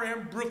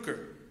R.M.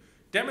 Brucker,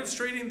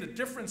 demonstrating the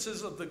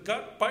differences of the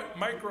gut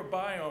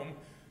microbiome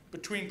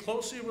between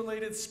closely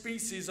related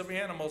species of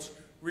animals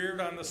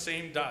reared on the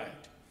same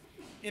diet.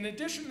 In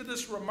addition to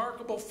this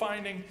remarkable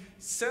finding,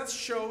 Seth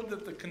showed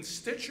that the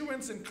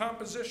constituents and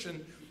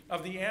composition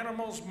of the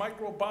animal's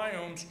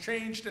microbiomes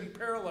changed in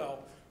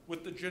parallel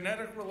with the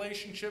genetic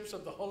relationships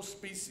of the host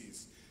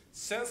species.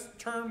 Seth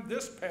termed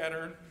this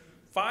pattern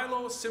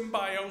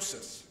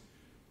phylosymbiosis,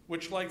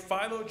 which, like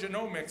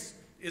phylogenomics,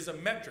 is a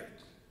metric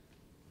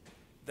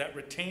that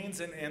retains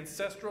an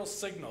ancestral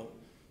signal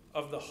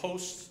of the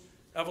host's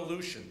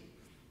evolution.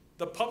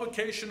 The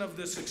publication of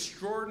this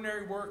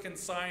extraordinary work in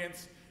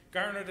science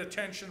garnered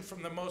attention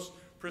from the most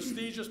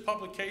prestigious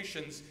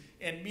publications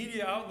and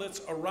media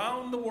outlets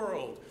around the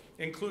world,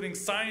 including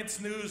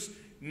Science News,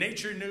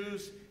 Nature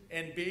News,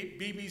 and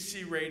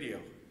BBC Radio.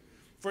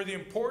 For the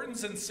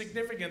importance and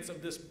significance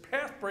of this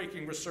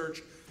path-breaking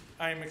research,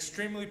 I am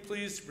extremely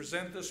pleased to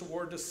present this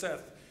award to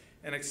Seth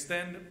and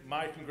extend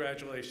my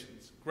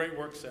congratulations. Great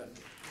work, Seth.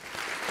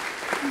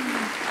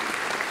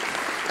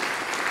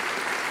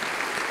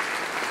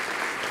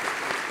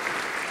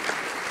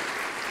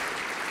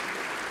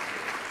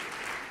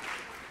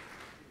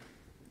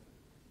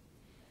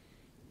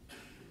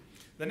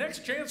 The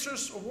next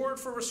Chancellor's Award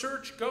for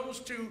Research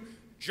goes to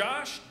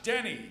Josh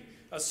Denny,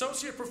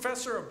 Associate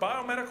Professor of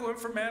Biomedical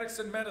Informatics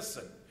and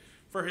Medicine,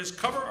 for his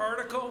cover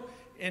article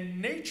in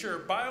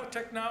Nature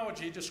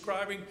Biotechnology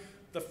describing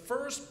the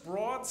first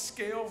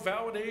broad-scale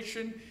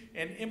validation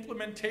and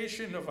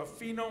implementation of a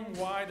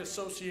phenome-wide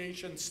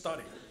association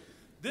study.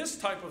 This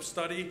type of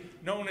study,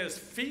 known as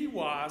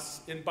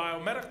PheWAS in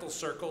biomedical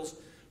circles,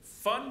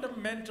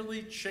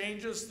 fundamentally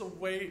changes the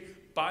way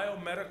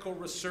biomedical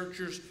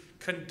researchers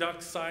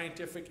conduct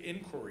scientific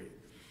inquiry.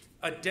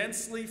 A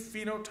densely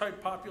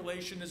phenotyped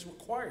population is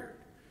required,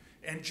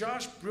 and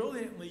Josh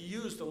brilliantly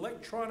used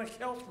electronic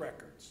health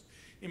records.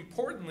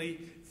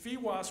 Importantly,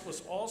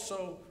 PheWAS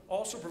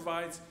also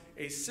provides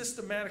a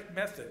systematic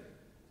method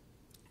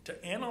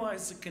to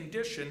analyze the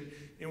condition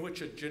in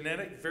which a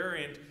genetic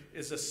variant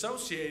is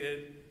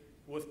associated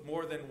with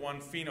more than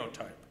one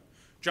phenotype.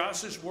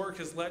 Josh's work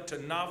has led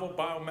to novel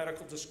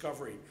biomedical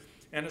discovery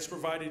and has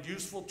provided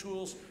useful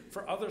tools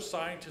for other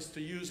scientists to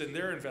use in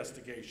their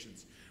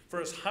investigations. For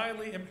his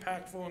highly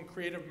impactful and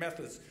creative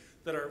methods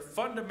that are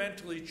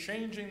fundamentally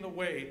changing the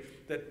way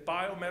that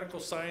biomedical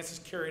science is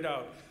carried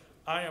out,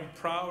 I am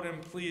proud and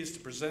pleased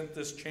to present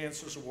this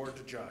Chancellor's Award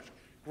to Josh.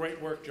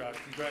 Great work, Josh.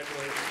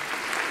 Congratulations.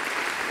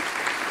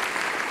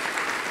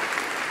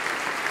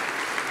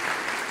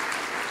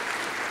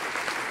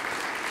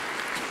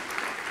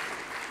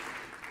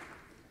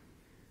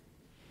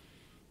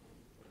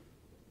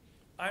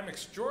 I'm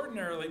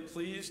extraordinarily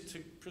pleased to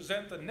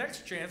present the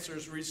next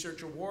Chancellor's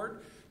Research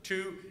Award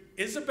to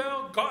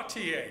Isabelle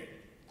Gauthier,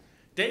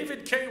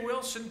 David K.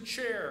 Wilson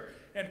Chair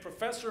and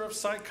Professor of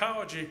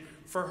Psychology,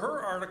 for her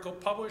article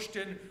published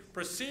in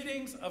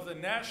Proceedings of the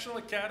National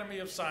Academy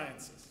of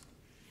Sciences.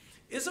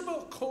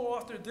 Isabelle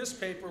co-authored this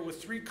paper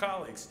with 3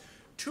 colleagues,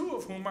 2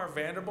 of whom are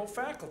Vanderbilt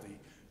faculty,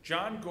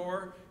 John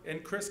Gore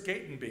and Chris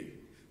Gatenby.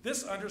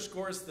 This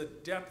underscores the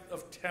depth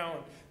of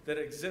talent that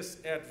exists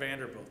at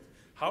Vanderbilt.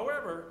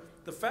 However,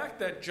 the fact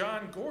that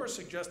John Gore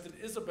suggested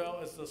Isabelle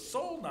as the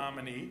sole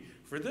nominee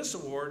for this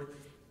award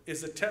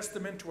is a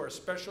testament to our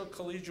special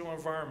collegial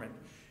environment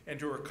and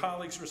to her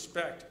colleagues'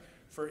 respect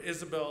for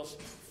Isabelle's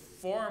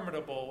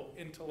formidable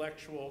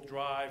intellectual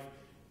drive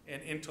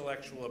and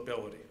intellectual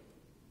ability.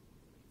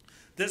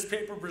 This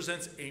paper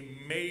presents a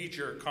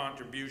major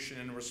contribution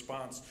in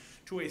response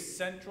to a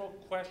central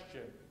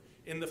question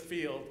in the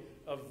field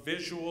of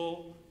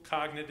visual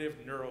cognitive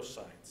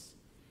neuroscience.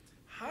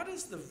 How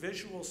does the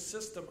visual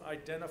system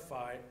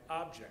identify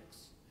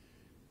objects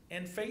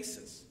and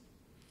faces?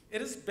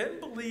 It has been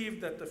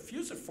believed that the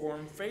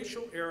fusiform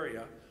facial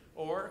area,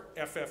 or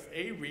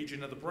FFA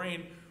region of the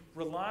brain,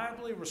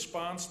 reliably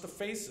responds to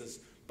faces,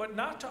 but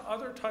not to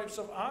other types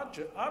of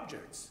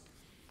objects.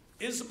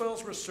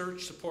 Isabelle's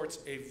research supports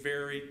a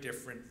very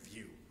different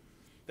view,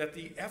 that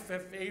the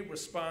FFA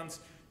responds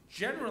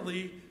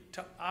generally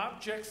to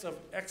objects of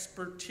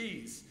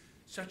expertise,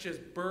 such as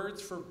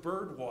birds for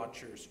bird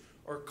watchers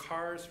or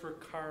cars for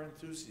car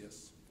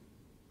enthusiasts.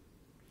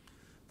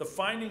 The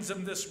findings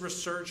of this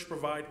research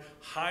provide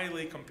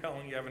highly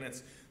compelling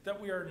evidence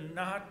that we are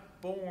not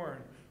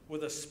born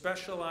with a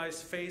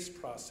specialized face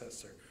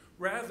processor.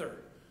 Rather,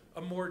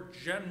 a more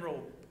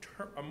general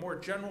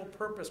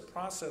purpose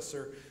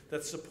processor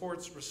that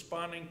supports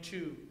responding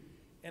to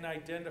and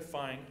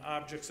identifying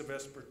objects of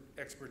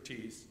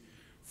expertise.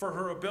 For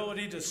her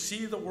ability to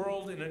see the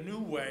world in a new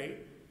way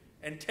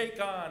and take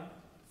on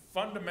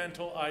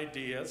fundamental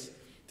ideas,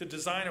 to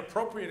design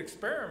appropriate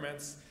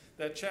experiments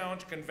that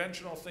challenge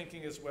conventional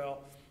thinking as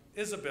well,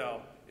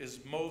 Isabelle is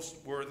most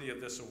worthy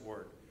of this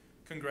award.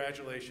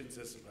 Congratulations,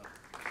 Isabelle.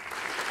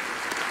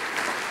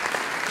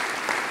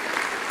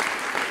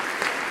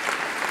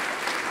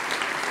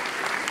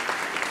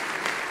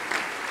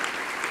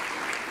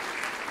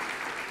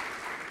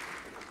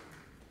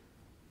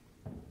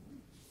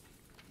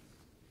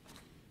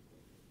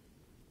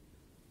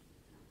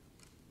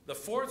 The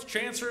fourth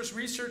Chancellor's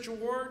Research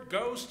Award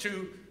goes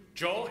to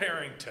Joel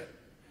Harrington,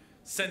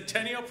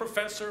 Centennial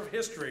Professor of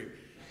History,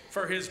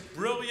 for his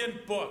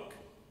brilliant book,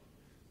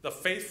 The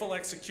Faithful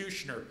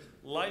Executioner,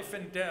 Life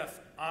and Death,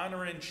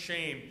 Honor and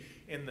Shame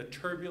in the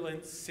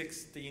Turbulent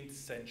 16th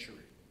Century.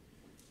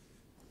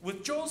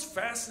 With Joel's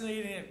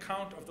fascinating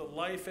account of the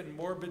life and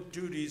morbid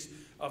duties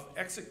of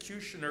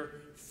executioner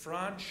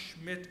Franz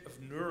Schmidt of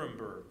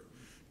Nuremberg,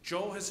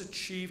 Joel has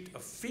achieved a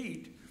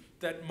feat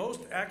that most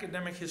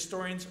academic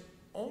historians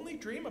only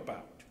dream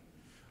about,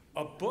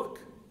 a book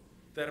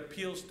that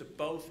appeals to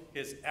both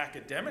his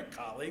academic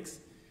colleagues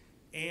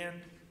and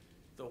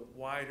the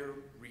wider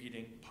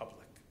reading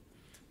public.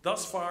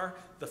 Thus far,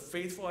 The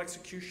Faithful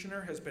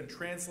Executioner has been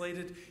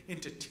translated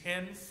into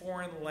 10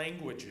 foreign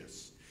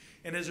languages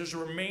and has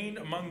remained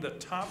among the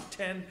top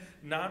 10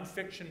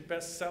 nonfiction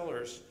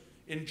bestsellers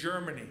in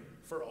Germany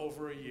for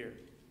over a year.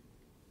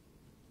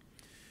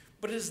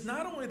 But it is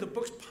not only the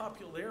book's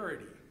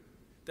popularity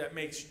that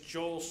makes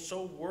Joel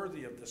so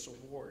worthy of this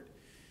award.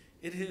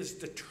 It is his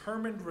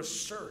determined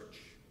research,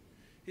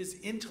 his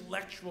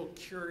intellectual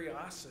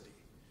curiosity,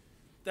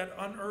 that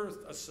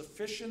unearthed a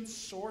sufficient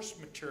source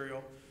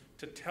material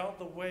to tell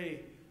the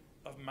way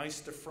of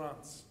Meister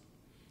Franz.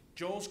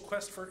 Joel's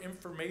quest for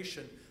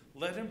information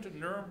led him to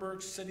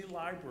Nuremberg City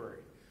Library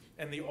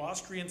and the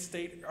Austrian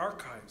State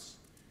Archives,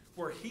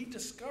 where he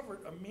discovered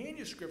a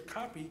manuscript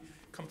copy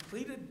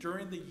completed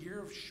during the year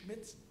of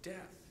Schmidt's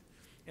death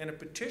and a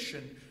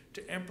petition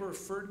to Emperor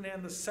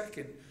Ferdinand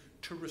II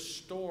to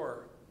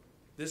restore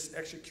this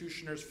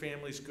executioner's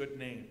family's good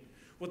name.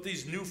 With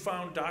these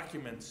newfound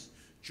documents,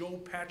 Joel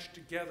patched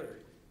together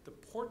the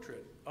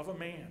portrait of a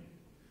man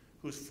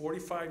whose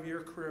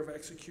 45-year career of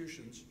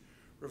executions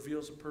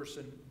reveals a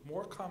person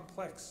more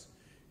complex,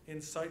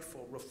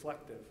 insightful,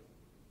 reflective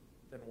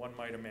than one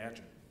might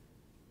imagine.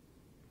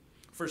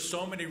 For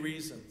so many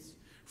reasons,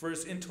 for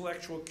his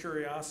intellectual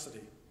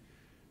curiosity,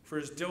 for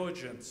his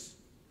diligence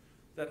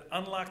that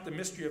unlocked the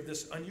mystery of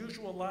this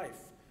unusual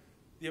life,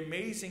 the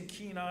amazing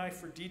keen eye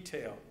for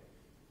detail,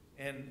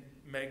 and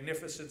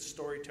magnificent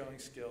storytelling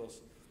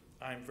skills,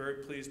 I'm very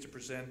pleased to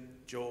present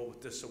Joel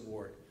with this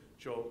award.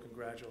 Joel,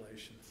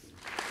 congratulations.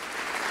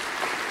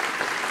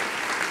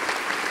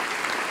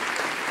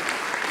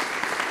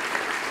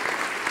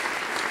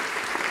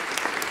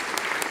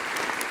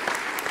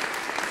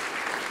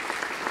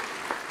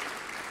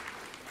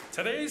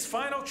 Today's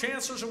final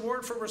Chancellor's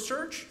Award for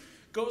Research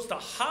goes to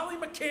Holly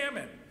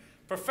McCammon,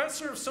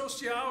 Professor of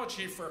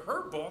Sociology, for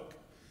her book,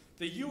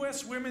 The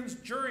U.S. Women's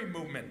Jury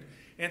Movement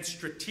and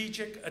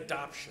Strategic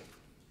Adoption.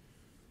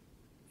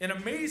 An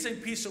amazing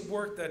piece of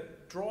work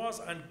that draws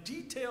on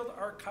detailed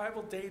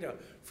archival data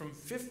from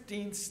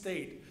 15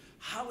 states,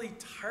 Holly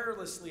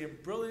tirelessly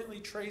and brilliantly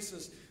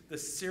traces the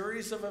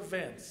series of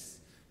events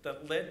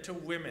that led to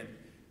women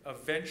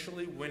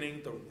eventually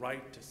winning the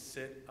right to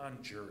sit on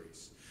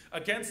juries.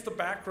 Against the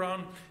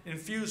background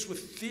infused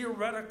with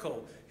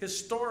theoretical,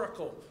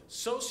 historical,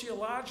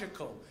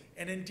 sociological,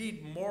 and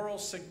indeed moral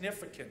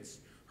significance,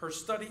 her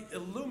study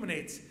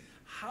illuminates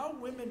how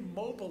women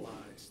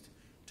mobilized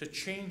to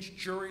change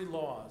jury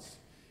laws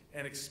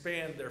and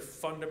expand their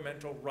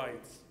fundamental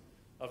rights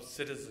of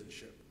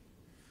citizenship.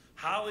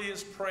 Holly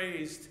is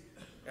praised,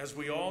 as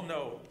we all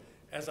know,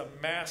 as a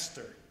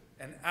master,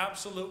 an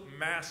absolute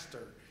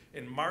master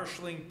in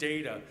marshaling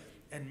data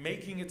and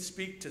making it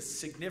speak to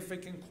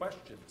significant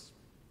questions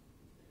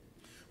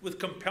with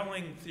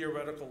compelling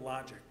theoretical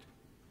logic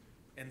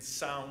and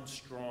sound,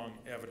 strong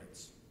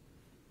evidence.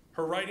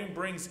 Her writing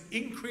brings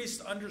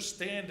increased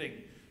understanding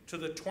to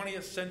the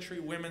 20th century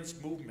women's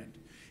movement,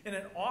 and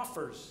it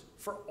offers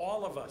for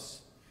all of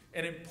us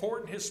an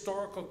important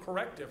historical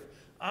corrective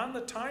on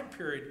the time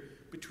period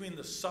between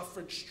the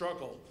suffrage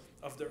struggle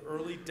of the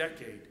early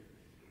decade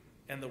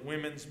and the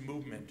women's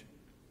movement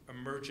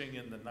emerging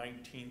in the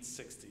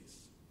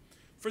 1960s.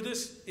 For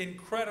this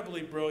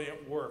incredibly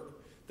brilliant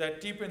work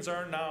that deepens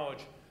our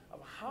knowledge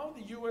of how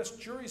the U.S.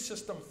 jury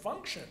system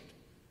functioned,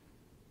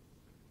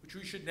 which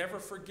we should never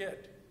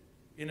forget,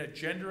 in a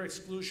gender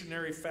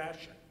exclusionary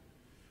fashion,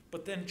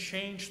 but then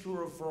changed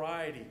through a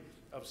variety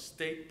of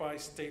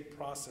state-by-state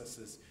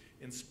processes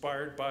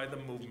inspired by the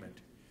movement.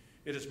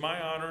 It is my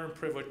honor and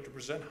privilege to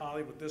present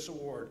Holly with this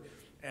award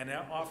and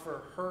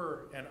offer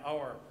her and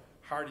our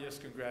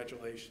heartiest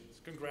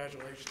congratulations.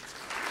 Congratulations.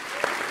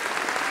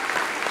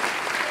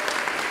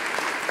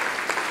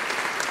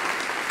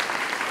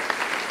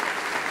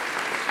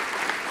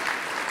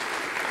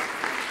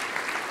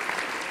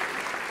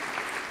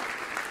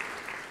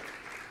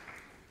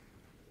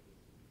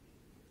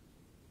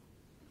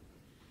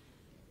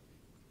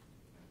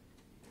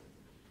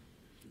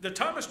 The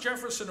Thomas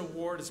Jefferson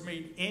Award is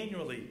made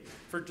annually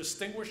for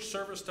distinguished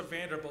service to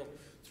Vanderbilt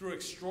through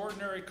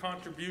extraordinary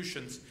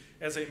contributions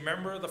as a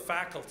member of the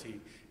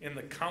faculty in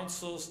the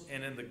councils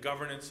and in the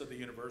governance of the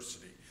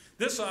university.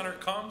 This honor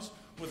comes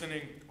with an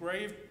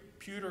engraved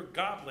pewter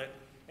goblet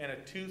and a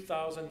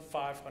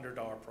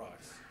 $2,500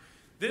 prize.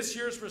 This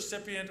year's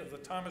recipient of the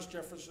Thomas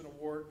Jefferson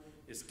Award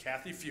is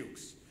Kathy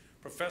Fuchs,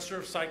 Professor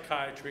of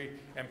Psychiatry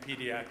and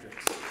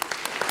Pediatrics.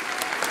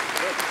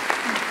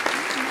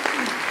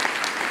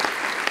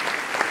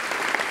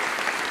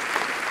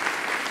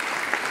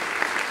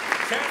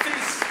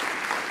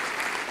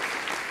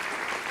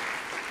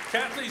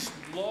 Kathy's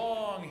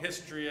long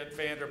history at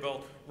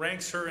Vanderbilt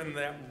ranks her in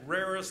that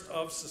rarest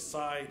of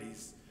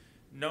societies,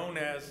 known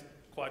as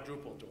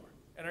quadruple door.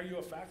 And are you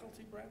a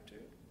faculty brat too?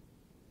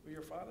 Was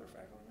your father a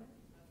faculty member?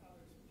 My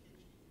father's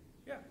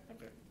a PhD. Yeah,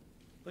 okay.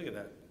 Look at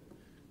that.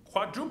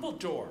 Quadruple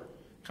door.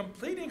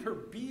 Completing her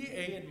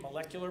BA in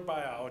molecular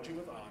biology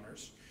with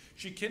honors,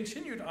 she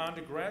continued on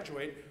to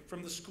graduate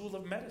from the School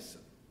of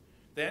Medicine,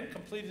 then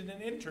completed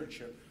an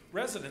internship,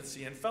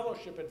 residency, and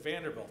fellowship at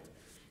Vanderbilt,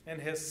 and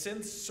has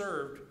since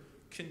served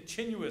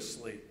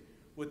continuously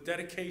with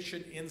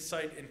dedication,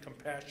 insight, and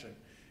compassion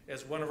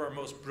as one of our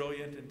most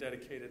brilliant and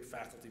dedicated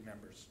faculty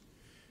members.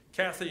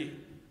 Kathy,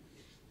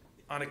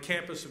 on a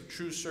campus of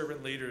true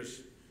servant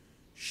leaders,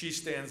 she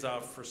stands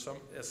out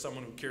as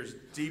someone who cares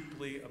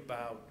deeply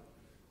about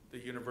the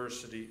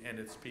university and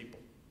its people,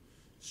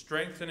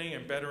 strengthening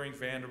and bettering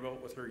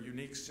Vanderbilt with her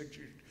unique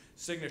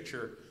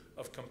signature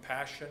of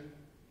compassion,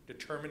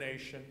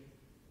 determination,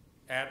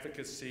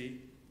 advocacy,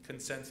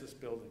 consensus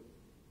building.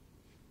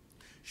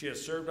 She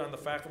has served on the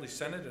Faculty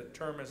Senate,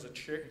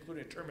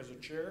 including a term as a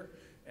chair,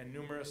 and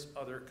numerous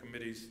other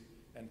committees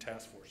and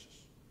task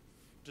forces.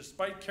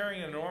 Despite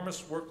carrying an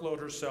enormous workload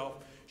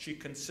herself, she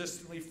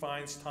consistently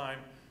finds time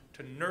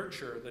to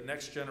nurture the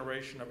next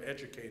generation of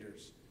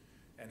educators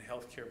and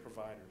healthcare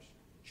providers.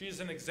 She is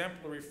an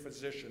exemplary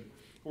physician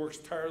who works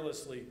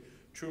tirelessly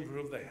to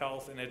improve the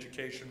health and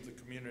education of the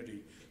community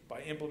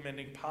by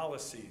implementing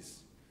policies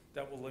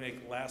that will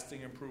make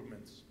lasting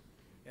improvements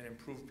and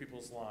improve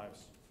people's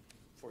lives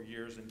for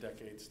years and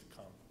decades to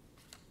come.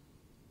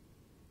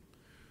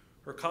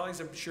 Her colleagues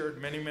have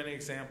shared many, many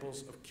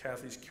examples of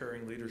Kathy's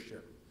caring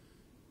leadership,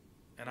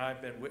 and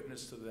I've been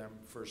witness to them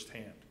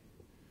firsthand.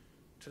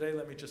 Today,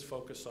 let me just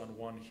focus on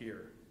one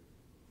here.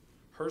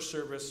 Her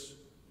service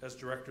as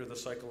director of the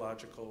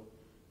Psychological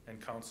and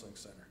Counseling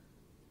Center.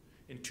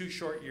 In 2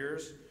 short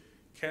years,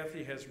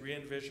 Kathy has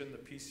re-envisioned the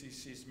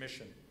PCC's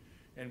mission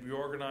and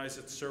reorganized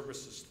its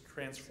services to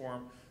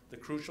transform the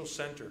crucial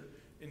center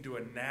into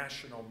a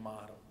national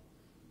model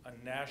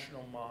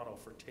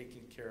for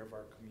taking care of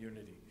our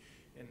community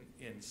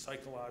in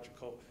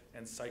psychological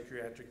and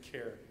psychiatric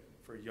care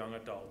for young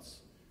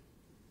adults.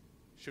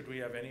 Should we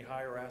have any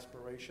higher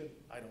aspiration?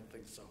 I don't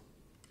think so.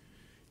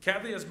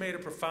 Kathy has made a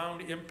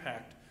profound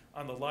impact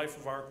on the life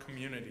of our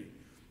community,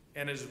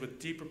 and it is with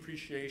deep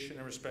appreciation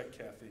and respect,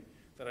 Kathy,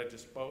 that I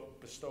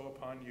bestow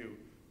upon you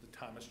the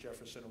Thomas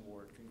Jefferson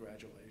Award.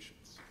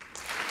 Congratulations.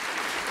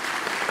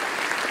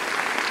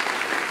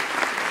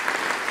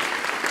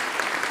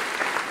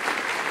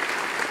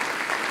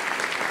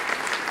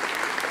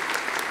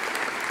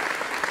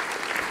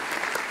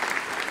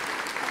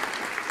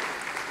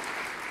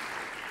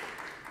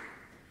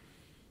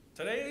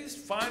 Today's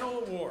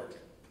final award,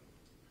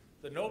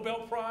 the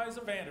Nobel Prize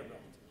of Vanderbilt.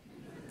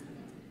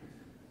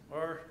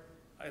 Or,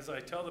 as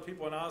I tell the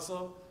people in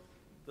Oslo,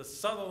 the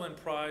Sutherland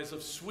Prize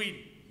of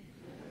Sweden.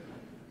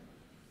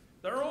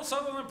 The Earl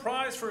Sutherland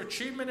Prize for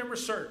Achievement in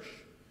Research,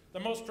 the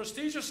most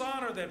prestigious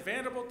honor that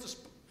Vanderbilt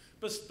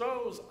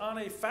bestows on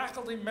a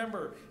faculty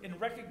member in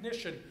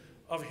recognition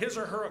of his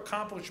or her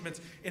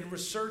accomplishments in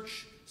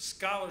research,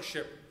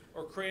 scholarship,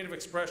 or creative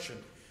expression.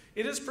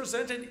 It is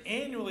presented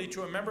annually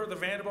to a member of the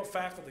Vanderbilt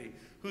faculty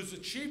whose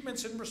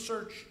achievements in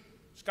research,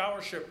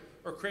 scholarship,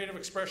 or creative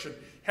expression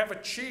have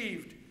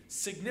achieved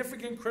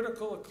significant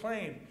critical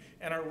acclaim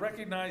and are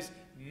recognized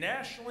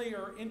nationally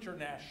or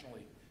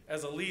internationally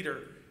as a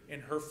leader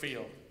in her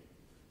field.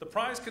 The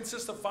prize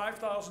consists of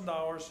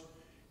 $5,000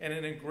 and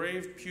an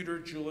engraved pewter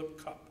julep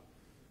cup.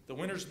 The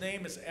winner's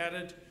name is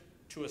added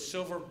to a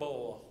silver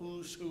bowl, a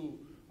who's who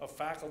of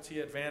faculty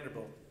at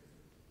Vanderbilt,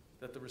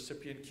 that the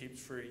recipient keeps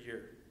for a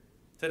year.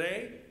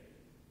 Today,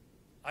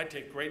 I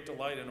take great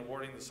delight in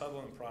awarding the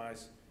Sutherland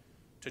Prize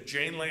to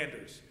Jane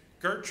Landers,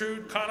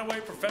 Gertrude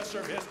Conaway Professor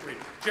of History.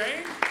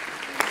 Jane?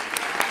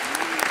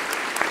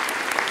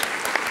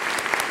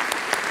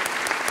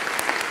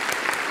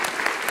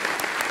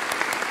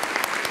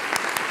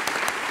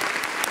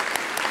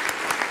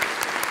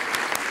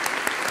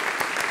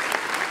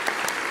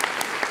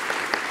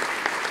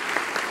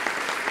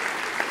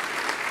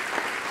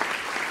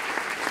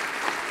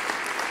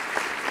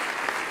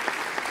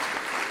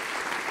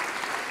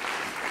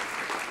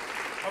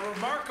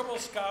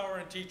 Scholar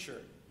and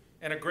teacher,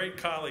 and a great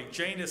colleague,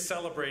 Jane is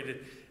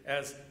celebrated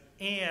as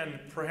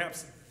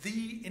perhaps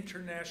the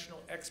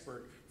international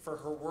expert for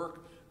her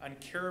work on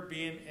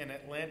Caribbean and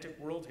Atlantic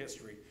world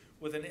history,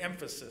 with an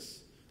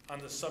emphasis on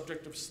the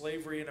subject of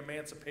slavery and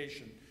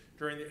emancipation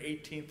during the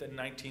 18th and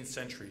 19th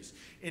centuries.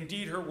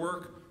 Indeed, her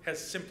work has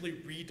simply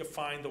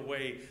redefined the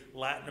way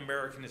Latin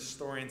American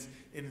historians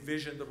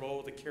envision the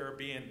role of the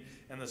Caribbean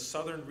and the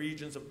southern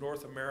regions of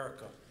North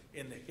America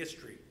in the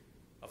history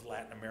of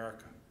Latin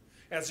America.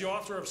 As the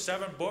author of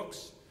 7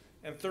 books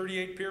and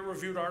 38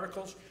 peer-reviewed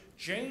articles,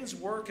 Jane's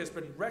work has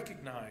been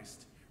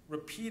recognized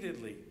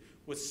repeatedly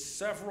with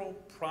several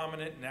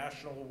prominent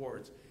national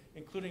awards,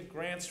 including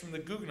grants from the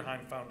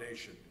Guggenheim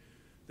Foundation,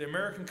 the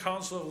American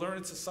Council of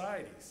Learned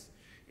Societies,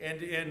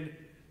 and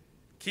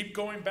keep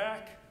going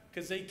back,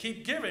 because they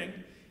keep giving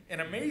an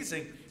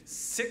amazing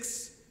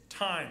 6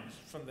 times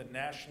from the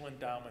National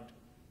Endowment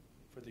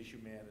for the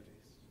Humanities.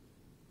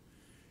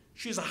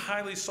 She's a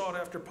highly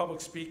sought-after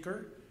public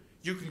speaker.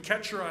 You can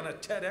catch her on a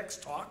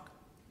TEDx talk,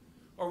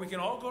 or we can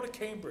all go to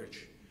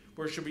Cambridge,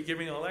 where she'll be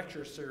giving a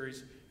lecture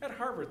series at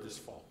Harvard this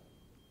fall.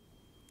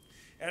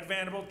 At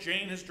Vanderbilt,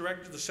 Jane has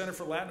directed the Center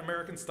for Latin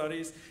American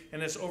Studies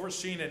and has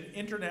overseen an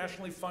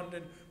internationally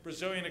funded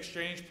Brazilian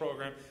exchange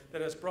program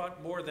that has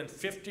brought more than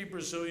 50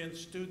 Brazilian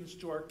students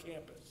to our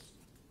campus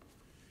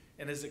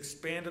and has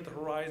expanded the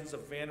horizons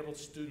of Vanderbilt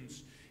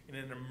students in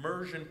an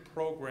immersion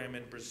program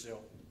in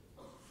Brazil.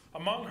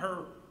 Among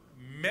her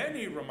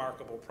many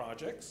remarkable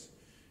projects,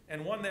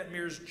 and one that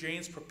mirrors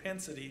Jane's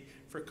propensity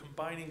for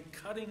combining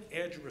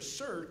cutting-edge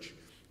research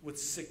with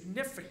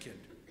significant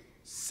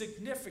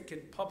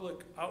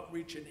public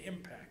outreach and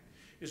impact,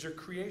 is her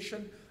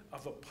creation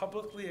of a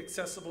publicly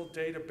accessible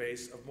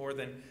database of more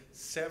than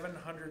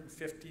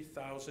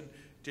 750,000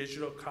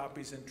 digital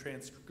copies and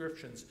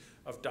transcriptions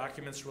of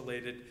documents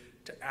related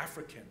to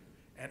African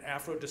and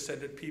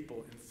Afro-descended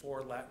people in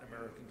 4 Latin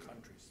American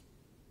countries.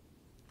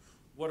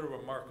 What a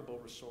remarkable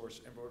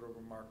resource and what a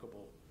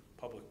remarkable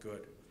public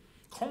good.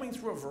 Combing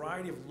through a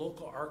variety of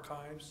local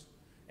archives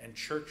and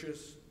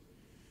churches,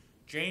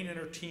 Jane and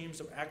her teams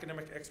of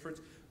academic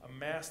experts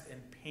amassed and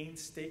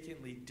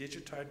painstakingly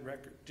digitized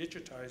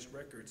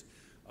records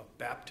of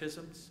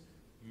baptisms,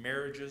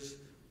 marriages,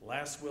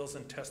 last wills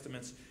and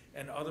testaments,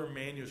 and other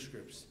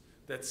manuscripts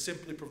that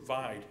simply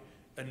provide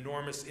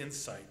enormous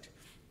insight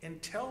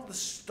and tell the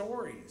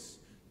stories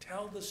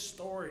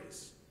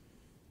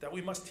that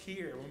we must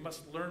hear, we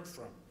must learn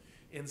from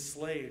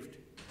enslaved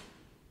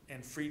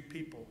and freed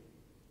people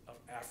of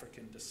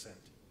African descent.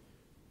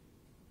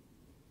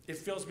 It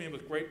fills me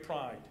with great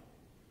pride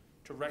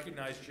to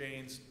recognize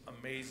Jane's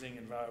amazing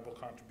and valuable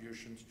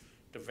contributions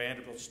to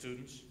Vanderbilt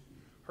students,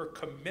 her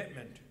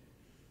commitment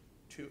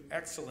to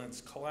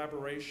excellence,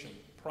 collaboration,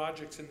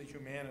 projects in the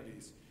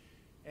humanities,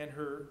 and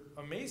her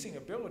amazing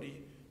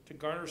ability to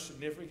garner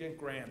significant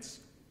grants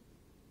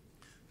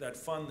that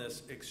fund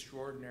this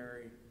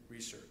extraordinary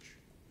research.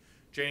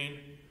 Jane,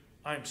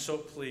 I am so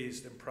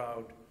pleased and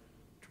proud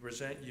to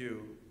present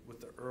you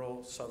with the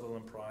Earl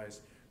Sutherland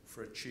Prize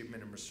for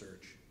Achievement in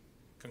Research.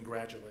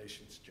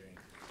 Congratulations, Jane.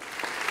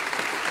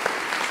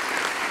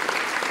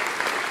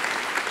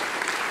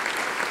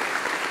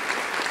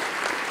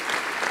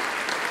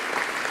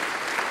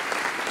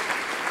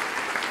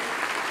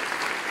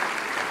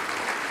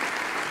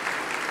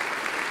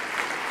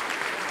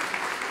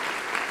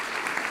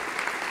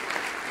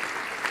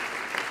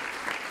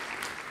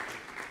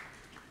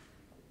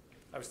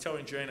 I was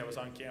telling Jane I was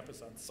on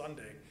campus on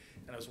Sunday,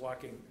 and I was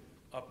walking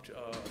up to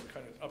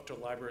up to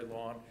library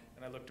lawn,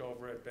 and I looked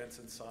over at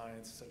Benson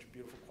Science. Such a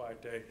beautiful,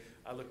 quiet day.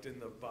 I looked in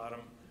the bottom,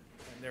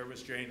 and there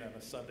was Jane on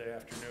a Sunday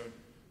afternoon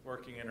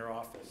working in her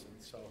office. And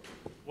so,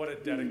 what a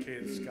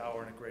dedicated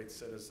scholar and a great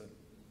citizen.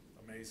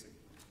 Amazing.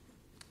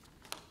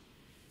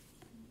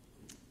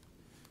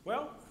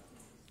 Well,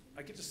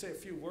 I get to say a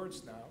few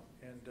words now,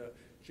 and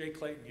Jay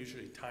Clayton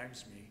usually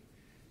times me,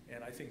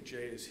 and I think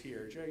Jay is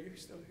here. Jay, are you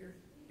still here?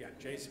 Yeah,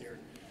 Jay's here,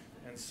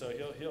 and so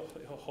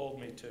he'll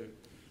hold me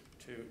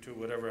to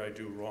whatever I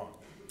do wrong.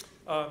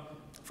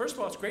 First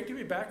of all, it's great to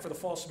be back for the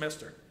fall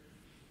semester.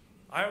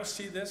 I always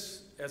see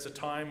this as a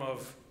time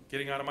of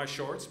getting out of my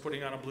shorts,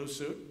 putting on a blue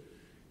suit,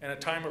 and a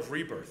time of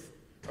rebirth,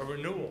 a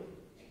renewal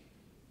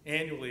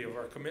annually of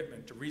our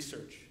commitment to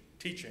research,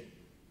 teaching,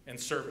 and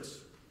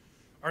service.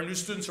 Our new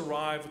students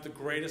arrive with the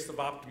greatest of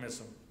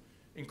optimism,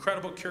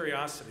 incredible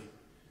curiosity,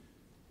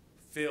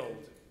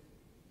 filled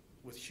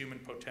with human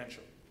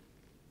potential.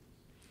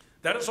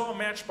 That is all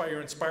matched by your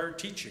inspired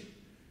teaching,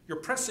 your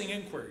pressing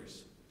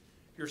inquiries,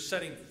 your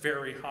setting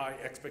very high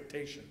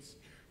expectations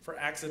for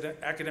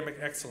academic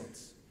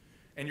excellence,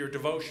 and your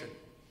devotion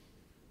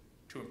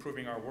to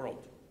improving our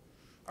world.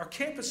 Our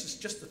campus is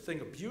just a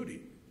thing of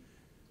beauty,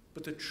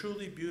 but the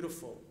truly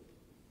beautiful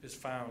is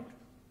found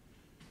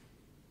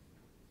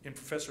in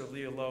Professor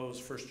Leah Lowe's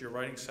first-year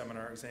writing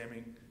seminar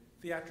examining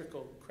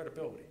theatrical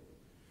credibility.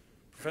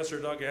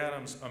 Professor Doug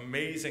Adams'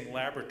 amazing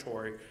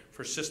laboratory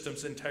for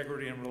systems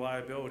integrity and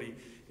reliability,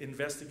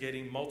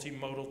 investigating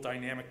multimodal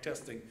dynamic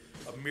testing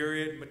of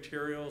myriad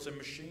materials and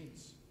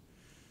machines.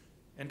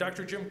 And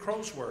Dr. Jim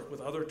Crow's work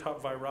with other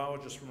top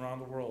virologists from around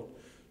the world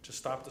to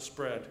stop the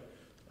spread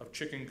of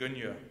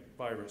chikungunya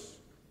virus.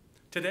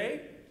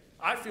 Today,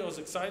 I feel as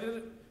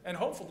excited and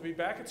hopeful to be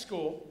back at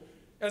school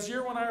as the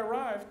year when I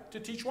arrived to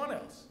teach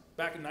 1Ls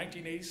back in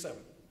 1987.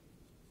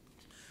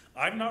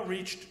 I've now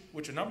reached,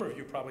 which a number of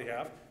you probably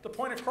have, the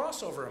point of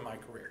crossover in my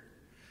career.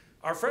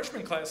 Our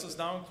freshman classes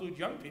now include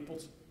young people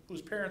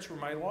whose parents were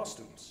my law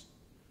students.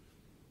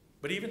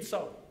 But even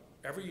so,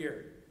 every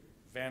year,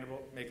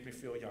 Vanderbilt makes me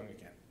feel young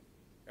again,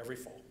 every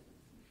fall.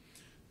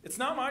 It's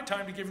now my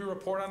time to give you a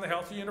report on the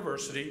health of the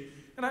university,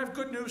 and I have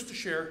good news to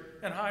share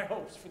and high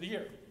hopes for the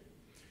year.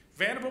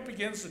 Vanderbilt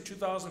begins the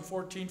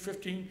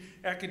 2014-15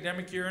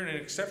 academic year in an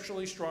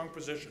exceptionally strong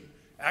position,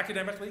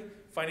 academically,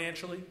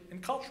 financially,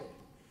 and culturally.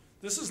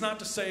 This is not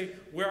to say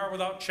we are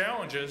without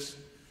challenges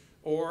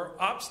or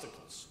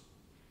obstacles,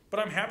 but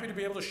I'm happy to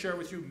be able to share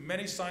with you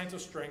many signs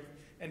of strength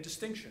and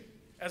distinction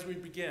as we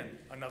begin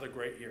another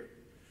great year.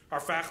 Our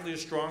faculty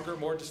is stronger,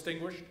 more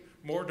distinguished,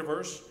 more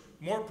diverse,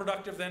 more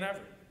productive than ever.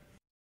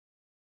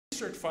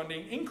 Research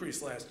funding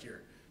increased last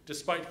year,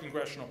 despite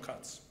congressional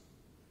cuts.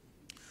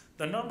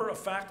 The number of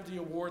faculty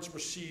awards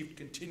received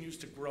continues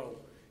to grow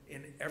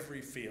in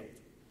every field.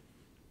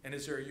 And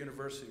is there a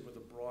university with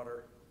a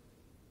broader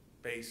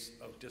base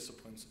of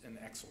disciplines and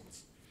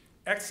excellence?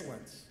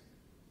 Excellence,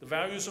 the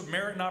values of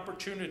merit and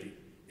opportunity,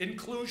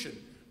 inclusion,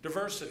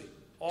 diversity,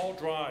 all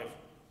drive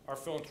our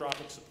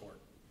philanthropic support.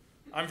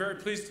 I'm very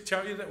pleased to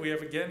tell you that we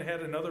have again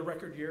had another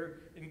record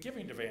year in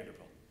giving to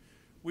Vanderbilt.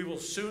 We will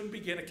soon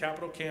begin a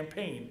capital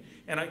campaign,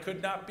 and I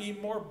could not be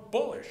more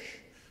bullish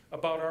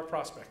about our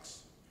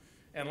prospects.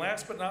 And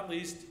last but not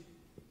least,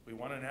 we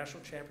won a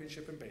national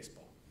championship in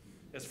baseball.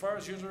 As far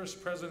as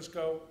university presidents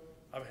go,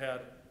 I've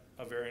had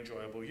a very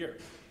enjoyable year.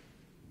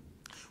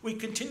 We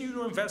continue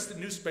to invest in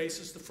new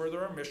spaces to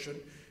further our mission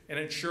and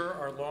ensure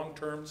our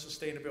long-term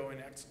sustainability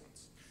and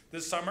excellence.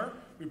 This summer,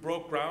 we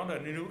broke ground on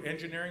a new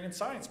engineering and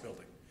science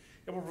building.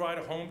 It will provide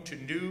a home to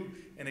new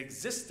and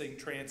existing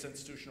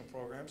trans-institutional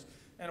programs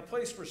and a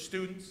place for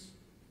students,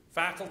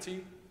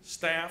 faculty,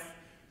 staff,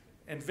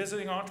 and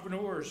visiting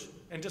entrepreneurs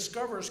and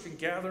discoverers can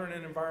gather in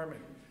an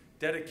environment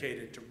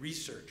dedicated to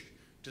research,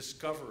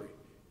 discovery,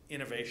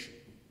 innovation.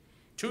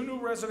 2 new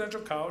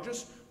residential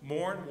colleges,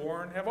 Moore and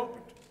Warren, have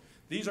opened.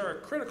 These are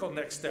a critical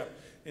next step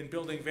in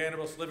building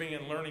Vanderbilt's living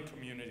and learning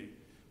community,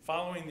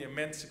 following the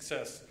immense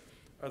success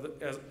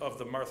of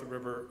the Martha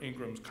River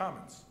Ingram's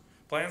Commons.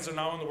 Plans are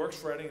now in the works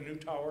for adding a new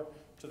tower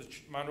to the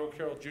Monroe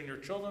Carroll Jr.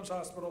 Children's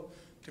Hospital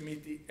to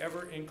meet the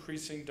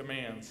ever-increasing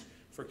demands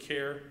for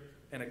care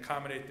and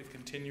accommodate the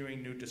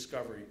continuing new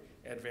discovery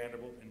at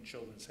Vanderbilt in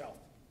children's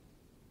health.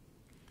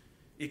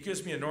 It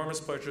gives me enormous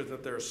pleasure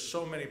that there are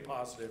so many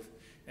positive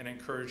and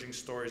encouraging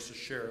stories to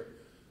share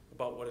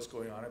about what is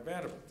going on at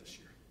Vanderbilt this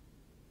year.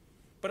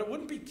 But it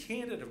wouldn't be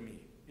candid of me,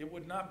 it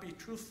would not be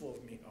truthful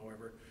of me,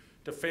 however,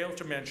 to fail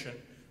to mention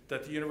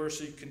that the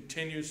university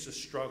continues to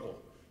struggle,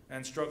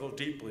 and struggle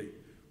deeply,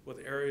 with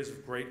areas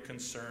of great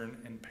concern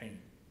and pain.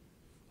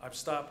 I've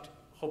stopped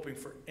hoping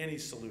for any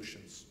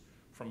solutions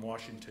from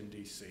Washington,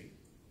 D.C.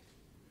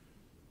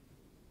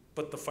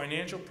 But the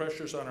financial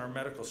pressures on our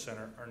medical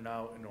center are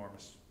now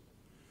enormous.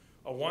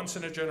 A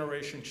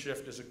once-in-a-generation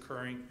shift is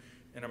occurring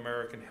in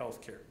American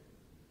healthcare.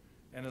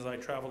 And as I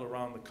traveled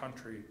around the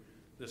country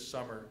this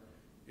summer,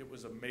 it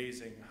was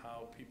amazing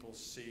how people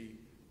see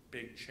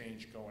big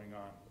change going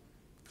on,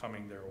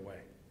 coming their way.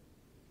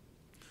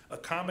 A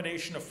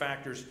combination of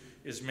factors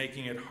is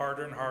making it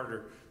harder and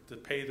harder to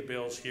pay the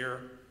bills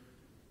here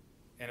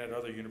and at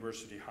other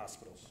university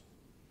hospitals.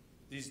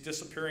 These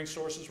disappearing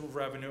sources of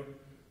revenue,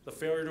 the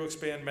failure to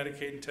expand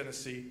Medicaid in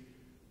Tennessee,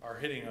 are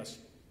hitting us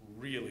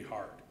really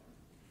hard.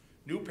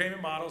 New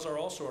payment models are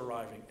also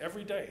arriving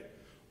every day,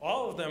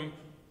 all of them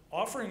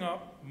offering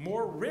up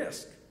more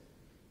risk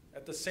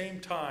at the same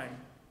time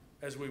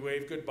as we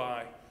wave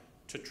goodbye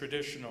to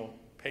traditional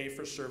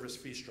pay-for-service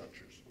fee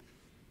structures.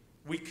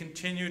 We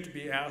continue to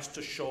be asked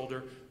to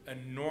shoulder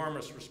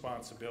enormous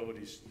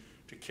responsibilities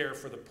to care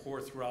for the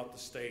poor throughout the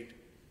state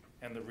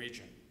and the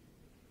region.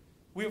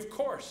 We, of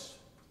course,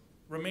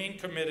 remain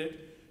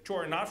committed to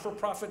our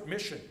not-for-profit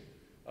mission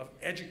of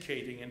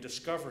educating and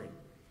discovering,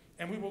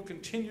 and we will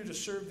continue to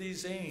serve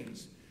these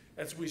aims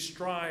as we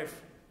strive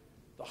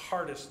the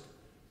hardest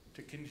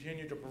to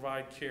continue to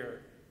provide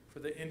care for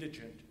the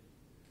indigent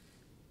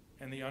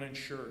and the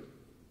uninsured.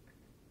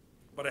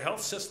 But a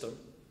health system,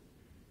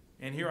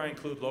 and here I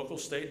include local,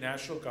 state,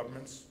 national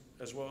governments,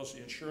 as well as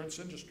the insurance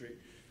industry,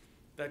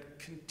 that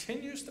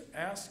continues to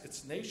ask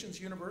its nation's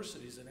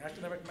universities and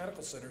academic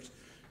medical centers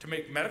to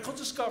make medical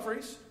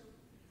discoveries,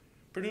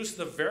 produce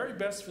the very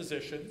best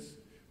physicians,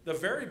 the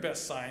very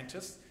best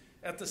scientists,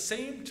 at the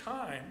same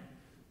time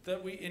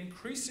that we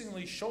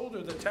increasingly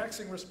shoulder the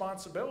taxing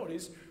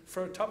responsibilities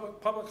for a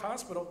public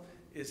hospital,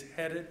 is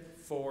headed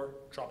for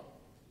trouble.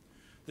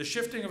 The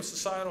shifting of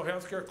societal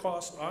healthcare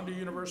costs onto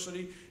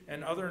university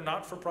and other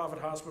not-for-profit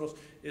hospitals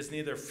is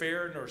neither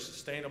fair nor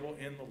sustainable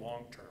in the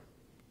long term.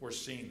 We're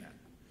seeing that.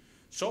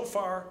 So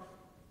far,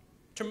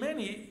 to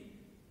many,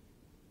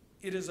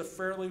 it is a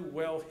fairly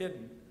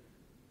well-hidden,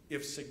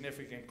 if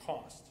significant,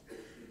 cost.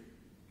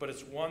 But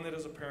it's one that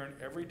is apparent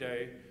every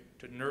day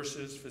to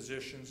nurses,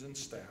 physicians, and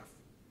staff,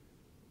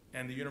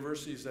 and the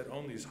universities that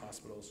own these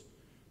hospitals,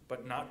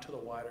 but not to the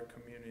wider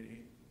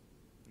community,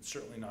 and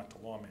certainly not to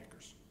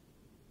lawmakers.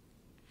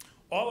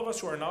 All of us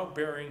who are now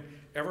bearing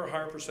ever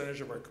higher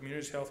percentage of our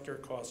community's healthcare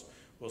costs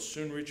will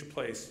soon reach a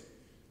place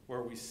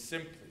where we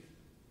simply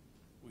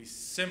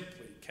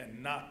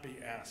cannot be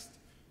asked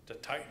to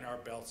tighten our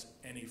belts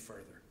any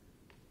further.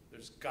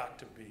 There's got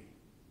to be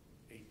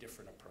a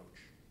different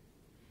approach.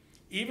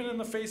 Even in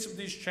the face of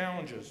these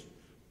challenges,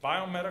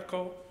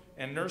 biomedical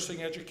and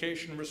nursing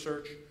education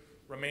research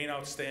remain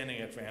outstanding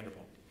at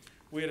Vanderbilt.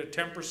 We had a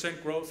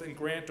 10% growth in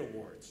grant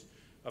awards,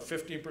 a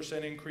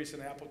 15% increase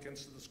in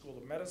applicants to the School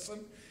of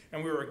Medicine,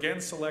 and we were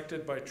again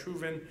selected by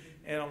Truvin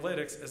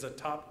Analytics as a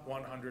top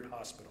 100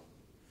 hospital.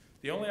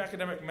 The only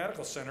academic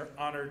medical center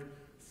honored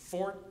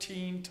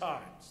 14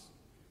 times.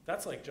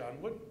 That's like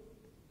John Wooden.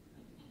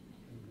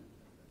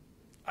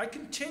 I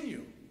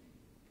continue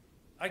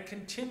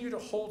to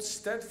hold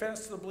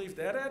steadfast to the belief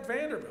that at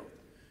Vanderbilt,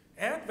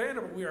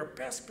 we are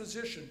best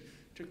positioned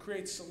to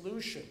create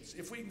solutions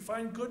if we can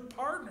find good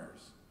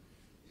partners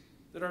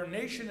that our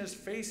nation is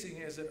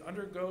facing as it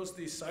undergoes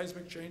these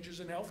seismic changes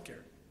in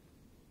healthcare.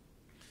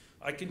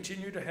 I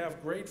continue to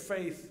have great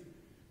faith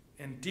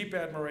and deep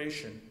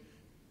admiration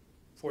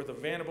for the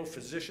Vanderbilt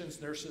physicians,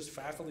 nurses,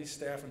 faculty,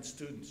 staff, and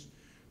students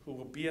who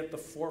will be at the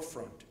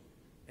forefront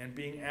and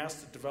being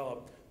asked to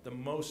develop the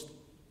most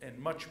and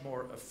much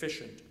more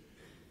efficient,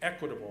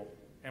 equitable,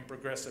 and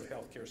progressive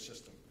healthcare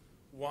system,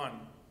 one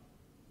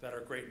that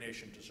our great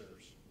nation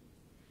deserves.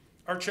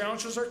 Our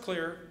challenges are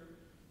clear,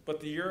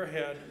 but the year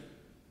ahead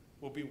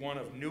will be one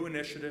of new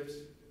initiatives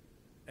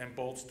and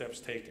bold steps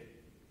taken.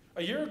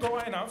 A year ago,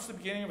 I announced the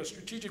beginning of a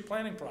strategic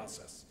planning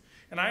process,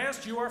 and I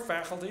asked you, our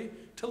faculty,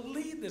 to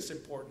lead this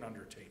important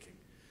undertaking.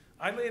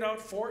 I laid out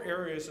 4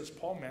 areas, as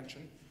Paul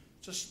mentioned,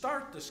 to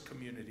start this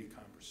community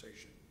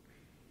conversation.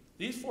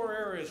 These 4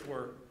 areas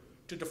were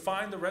to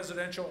define the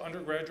residential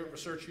undergraduate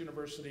research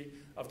university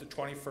of the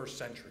 21st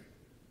century.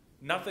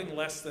 Nothing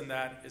less than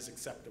that is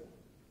acceptable.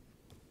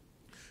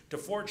 To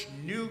forge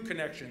new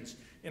connections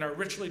in our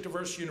richly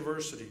diverse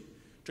university,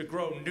 to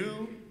grow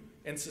new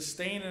and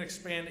sustain and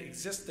expand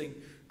existing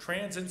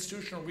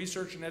trans-institutional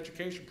research and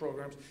education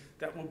programs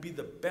that will be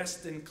the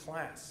best in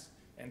class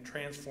and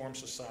transform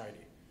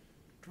society.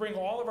 To bring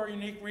all of our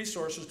unique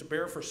resources to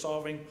bear for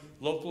solving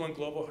local and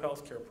global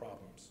healthcare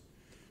problems.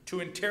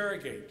 To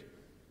interrogate,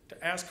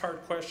 to ask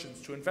hard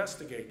questions, to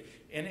investigate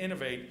and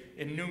innovate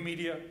in new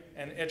media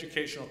and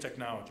educational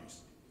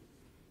technologies.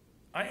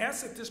 I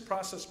ask that this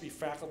process be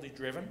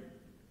faculty-driven.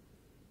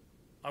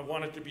 I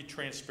want it to be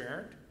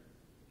transparent.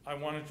 I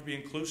want it to be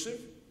inclusive.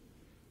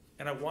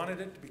 And I wanted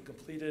it to be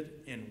completed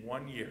in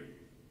 1 year.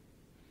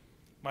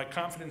 My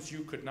confidence in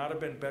you could not have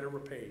been better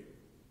repaid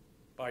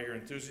by your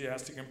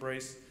enthusiastic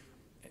embrace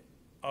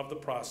of the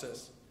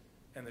process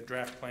and the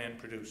draft plan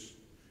produced.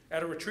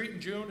 At a retreat in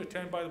June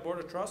attended by the Board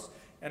of Trusts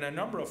and a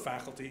number of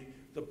faculty,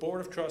 the Board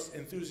of Trusts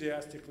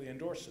enthusiastically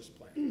endorsed this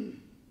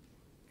plan.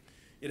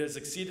 It has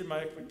exceeded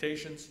my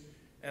expectations,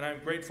 and I'm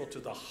grateful to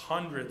the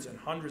hundreds and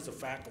hundreds of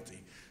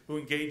faculty who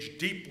engaged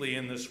deeply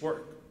in this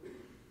work.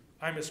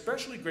 I'm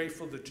especially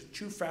grateful to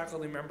 2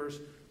 faculty members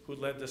who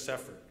led this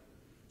effort,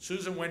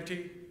 Susan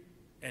Wente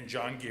and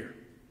John Gear.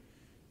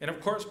 And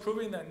of course,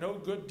 proving that no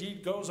good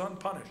deed goes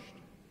unpunished.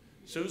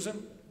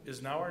 Susan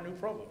is now our new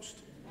provost.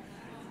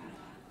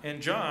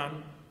 And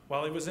John,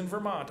 while he was in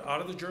Vermont,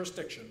 out of the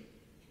jurisdiction,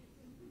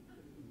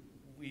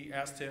 we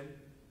asked him,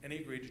 and he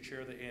agreed to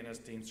chair the A&S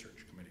Dean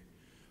Search Committee.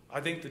 I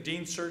think the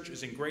Dean Search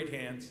is in great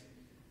hands,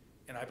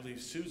 and I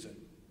believe Susan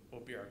will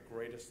be our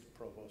greatest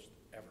provost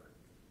ever,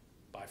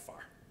 by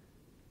far.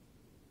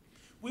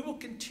 We will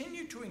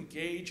continue to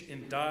engage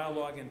in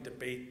dialogue and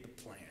debate the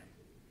plan.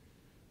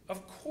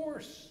 Of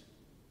course,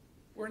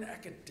 we're an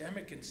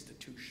academic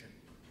institution.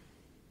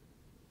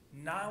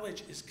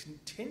 Knowledge is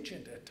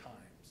contingent at times.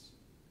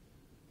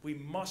 We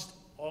must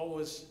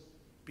always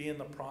be in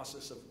the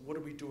process of what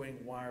are we doing,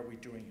 why are we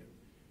doing it?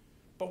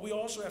 But we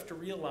also have to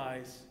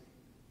realize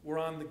we're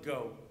on the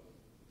go.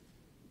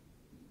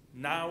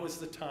 Now is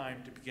the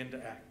time to begin to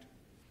act.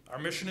 Our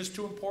mission is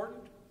too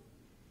important,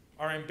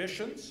 our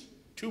ambitions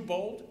too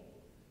bold,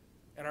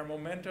 and our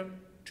momentum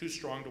too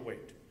strong to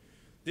wait.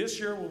 This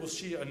year we will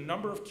see a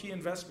number of key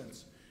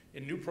investments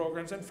in new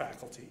programs and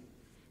faculty,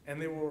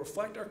 and they will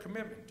reflect our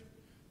commitment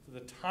to the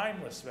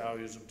timeless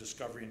values of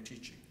discovery and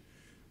teaching.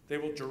 They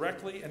will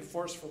directly and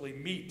forcefully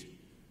meet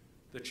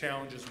the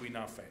challenges we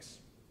now face.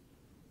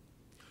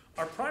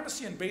 Our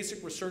primacy in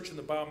basic research in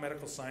the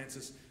biomedical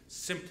sciences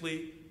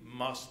simply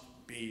must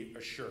be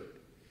assured,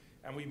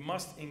 and we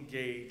must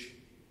engage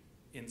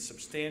in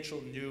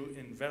substantial new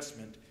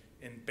investment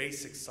in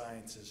basic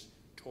sciences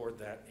toward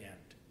that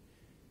end.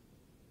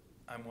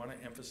 I want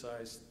to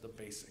emphasize the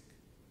basic.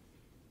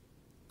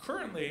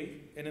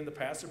 Currently, and in the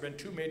past, there have been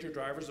 2 major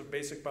drivers of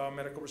basic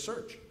biomedical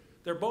research.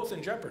 They're both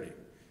in jeopardy.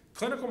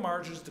 Clinical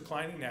margins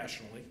declining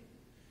nationally,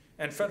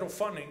 and federal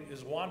funding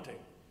is wanting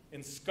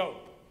in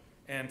scope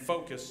and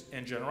focus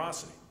and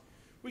generosity.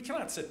 We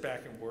cannot sit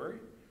back and worry,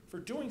 for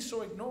doing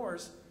so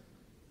ignores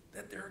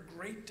that there are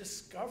great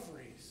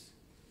discoveries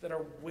that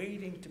are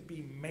waiting to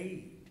be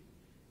made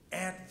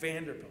at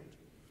Vanderbilt.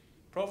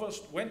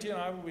 Provost Wente and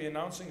I will be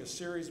announcing a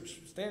series of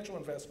substantial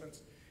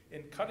investments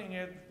in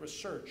cutting-edge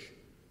research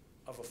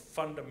of a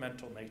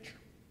fundamental nature.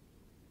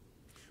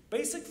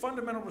 Basic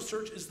fundamental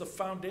research is the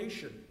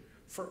foundation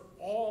for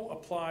all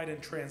applied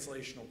and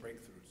translational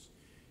breakthroughs.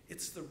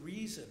 It's the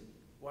reason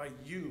why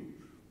you,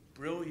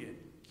 brilliant,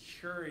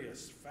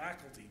 curious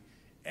faculty,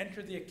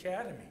 enter the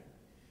academy.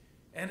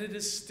 And it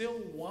is still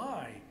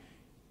why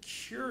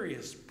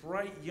curious,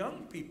 bright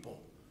young people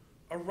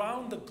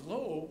around the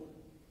globe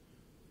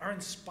are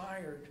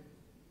inspired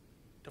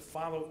to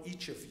follow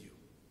each of you.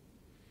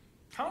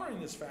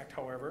 Countering this fact,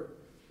 however,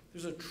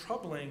 there's a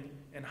troubling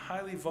and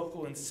highly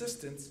vocal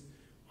insistence,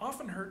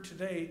 often heard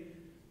today,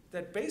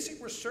 that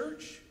basic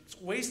research is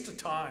a waste of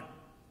time.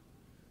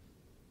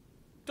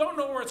 Don't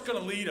know where it's going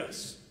to lead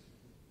us.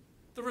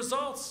 The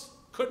results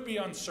could be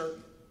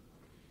uncertain.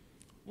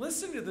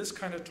 Listening to this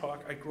kind of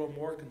talk, I grow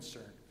more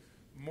concerned,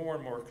 more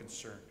and more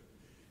concerned.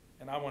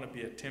 And I want to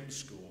be at Tim's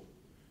school,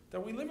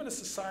 that we live in a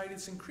society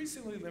that's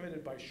increasingly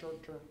limited by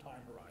short-term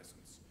time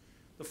horizons.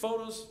 The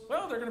photos,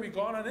 well, they're going to be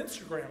gone on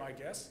Instagram, I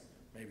guess.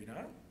 Maybe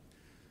not.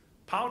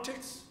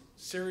 Politics,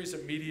 series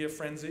of media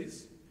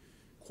frenzies,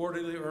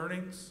 quarterly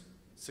earnings,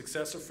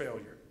 success or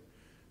failure.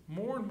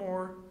 More and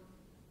more,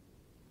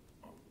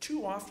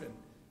 too often,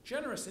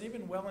 generous and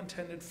even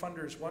well-intended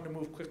funders want to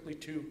move quickly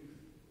to,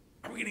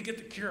 are we going to get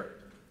the cure?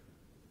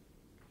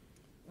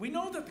 We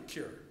know that the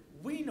cure,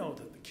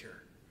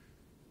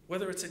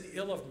 whether it's an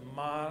ill of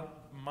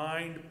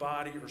mind,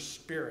 body, or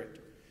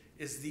spirit,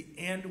 is the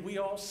end we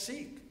all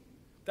seek.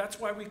 That's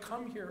why we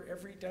come here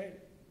every day.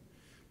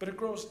 But it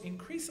grows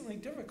increasingly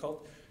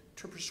difficult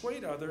to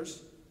persuade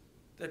others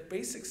that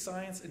basic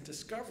science and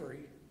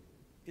discovery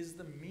is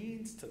the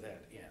means to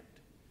that end.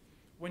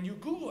 When you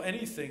Google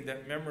anything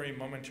that memory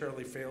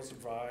momentarily fails to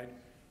provide,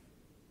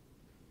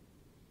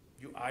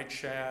 you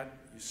iChat,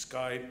 you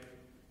Skype,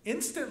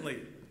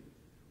 instantly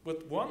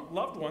with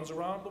loved ones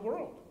around the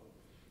world.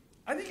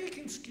 I think it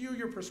can skew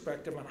your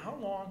perspective on how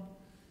long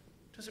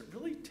does it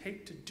really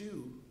take to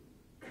do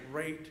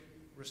great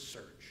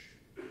research.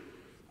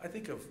 I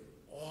think of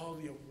all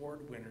the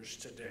award winners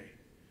today.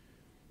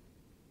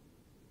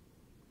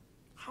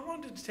 How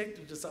long did it take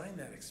to design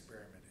that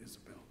experiment,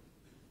 Isabel?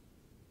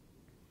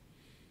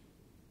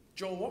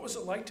 Joel, what was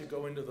it like to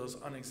go into those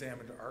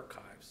unexamined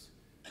archives?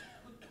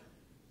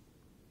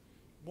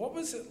 What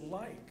was it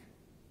like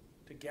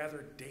to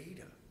gather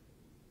data,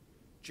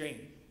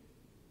 Jane,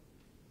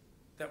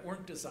 that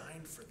weren't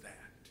designed for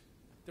that?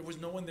 There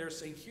was no one there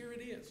saying, here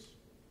it is.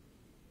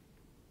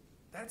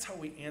 That's how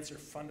we answer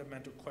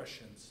fundamental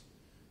questions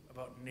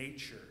about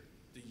nature,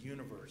 the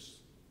universe,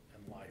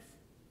 and life.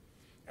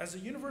 As a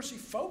university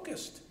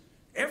focused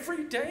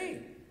every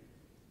day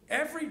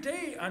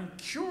on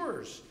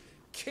cures,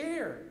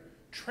 care,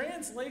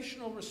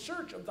 translational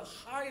research of the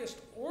highest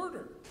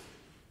order,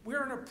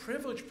 we're in a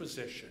privileged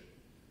position,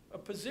 a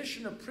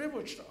position of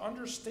privilege to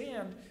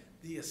understand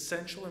the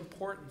essential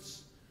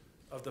importance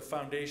of the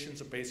foundations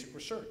of basic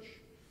research.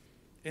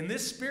 In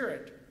this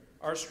spirit,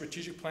 our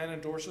strategic plan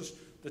endorses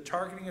the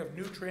targeting of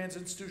new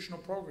trans-institutional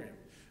programs,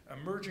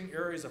 emerging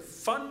areas of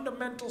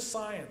fundamental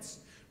science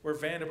where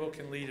Vanderbilt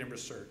can lead in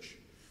research,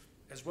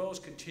 as well as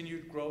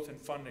continued growth and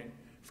funding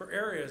for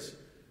areas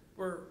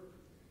where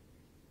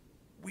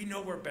we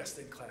know we're best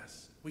in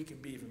class. We can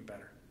be even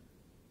better.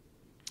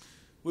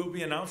 We'll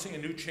be announcing a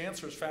new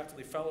Chancellor's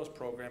Faculty Fellows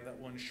program that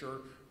will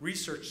ensure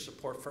research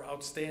support for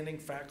outstanding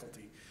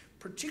faculty,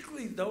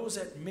 particularly those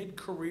at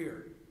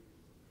mid-career,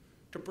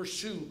 to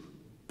pursue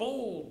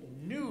bold,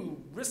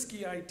 new,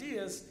 risky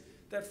ideas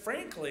that,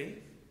 frankly,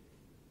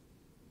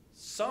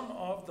 some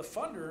of the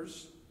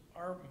funders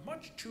are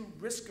much too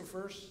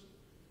risk-averse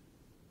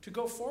to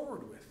go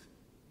forward with.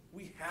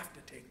 We have to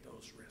take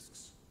those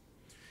risks.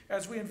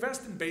 As we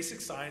invest in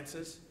basic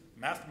sciences,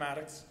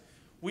 mathematics,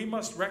 we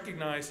must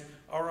recognize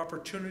our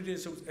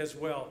opportunities as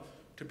well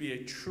to be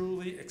a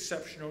truly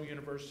exceptional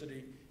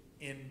university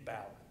in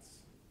balance.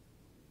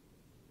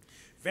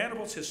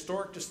 Vanderbilt's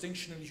historic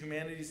distinction in the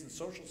humanities and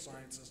social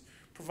sciences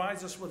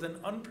provides us with an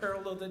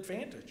unparalleled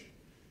advantage.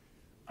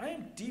 I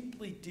am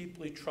deeply,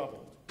 deeply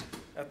troubled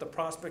at the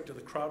prospect of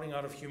the crowding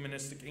out of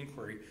humanistic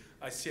inquiry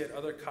I see at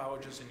other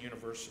colleges and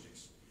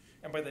universities,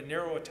 and by the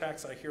narrow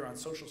attacks I hear on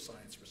social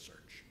science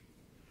research.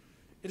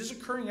 It is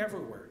occurring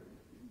everywhere,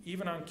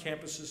 even on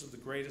campuses of the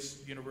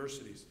greatest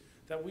universities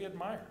that we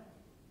admire.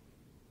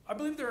 I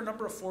believe there are a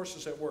number of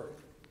forces at work.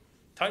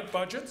 Tight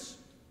budgets,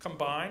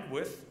 combined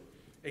with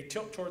a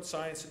tilt toward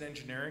science and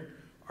engineering,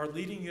 are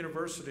leading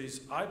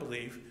universities, I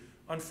believe,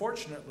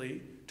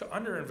 unfortunately, to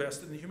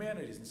underinvest in the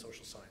humanities and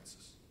social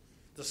sciences.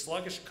 The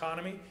sluggish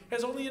economy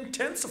has only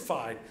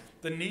intensified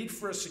the need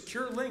for a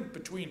secure link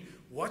between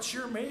what's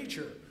your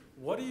major,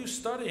 what are you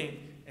studying,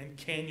 and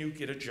can you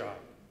get a job?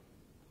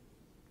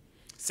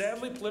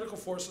 Sadly, political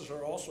forces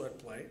are also at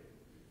play,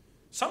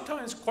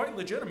 sometimes quite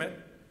legitimate,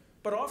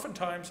 but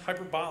oftentimes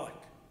hyperbolic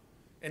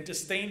and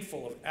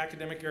disdainful of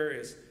academic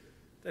areas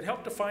that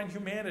help define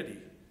humanity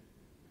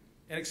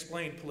and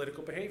explain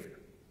political behavior.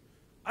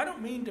 I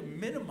don't mean to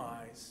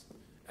minimize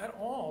at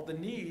all the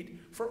need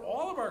for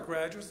all of our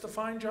graduates to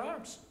find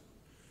jobs.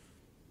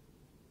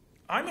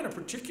 I'm in a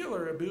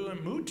particular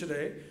ebullient mood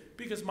today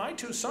because my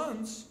two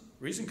sons,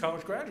 recent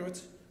college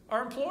graduates,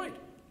 are employed.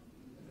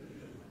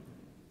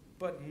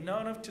 But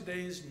none of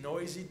today's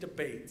noisy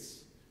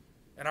debates,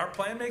 and our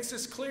plan makes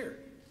this clear,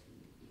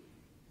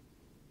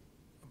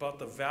 about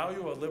the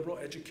value of liberal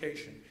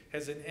education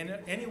has in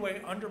any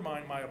way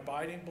undermined my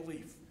abiding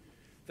belief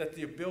that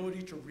the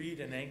ability to read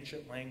an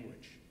ancient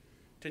language,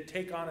 to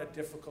take on a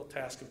difficult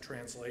task of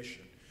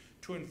translation,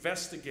 to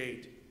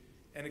investigate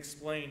and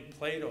explain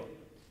Plato,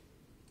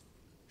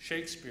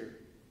 Shakespeare,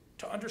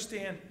 to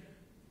understand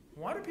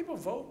why do people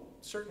vote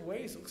certain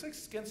ways? It looks like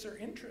it's against their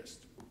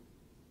interest.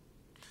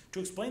 To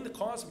explain the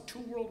cause of 2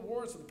 world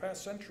wars of the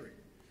past century.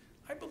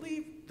 I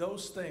believe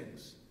those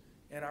things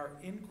and our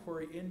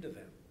inquiry into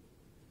them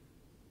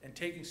and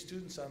taking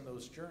students on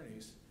those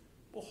journeys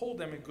will hold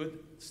them in good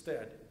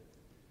stead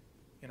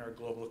in our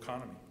global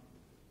economy.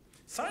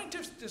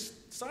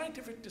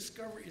 Scientific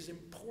discovery is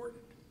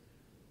important.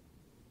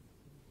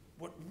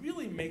 What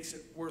really makes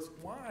it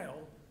worthwhile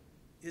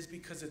is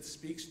because it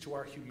speaks to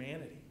our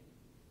humanity.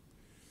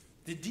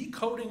 The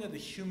decoding of the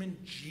human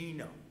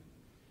genome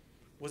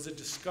was a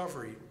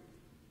discovery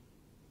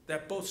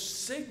that both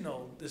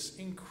signaled this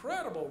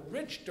incredible,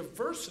 rich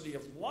diversity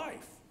of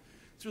life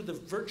through the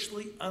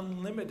virtually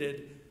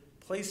unlimited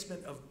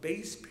placement of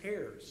base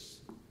pairs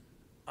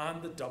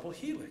on the double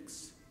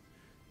helix.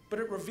 But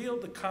it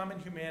revealed the common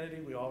humanity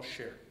we all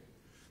share.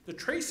 The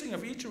tracing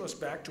of each of us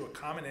back to a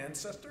common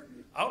ancestor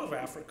out of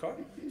Africa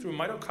through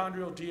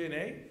mitochondrial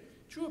DNA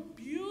drew a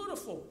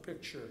beautiful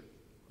picture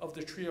of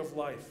the tree of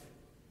life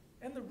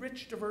and the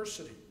rich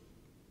diversity.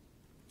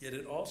 Yet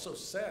it also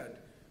said,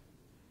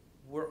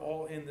 we're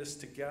all in this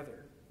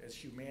together as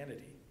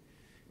humanity.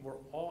 We're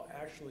all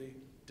actually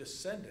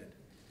descended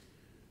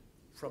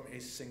from a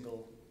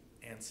single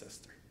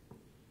ancestor.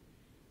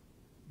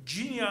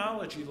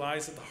 Genealogy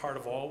lies at the heart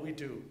of all we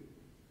do.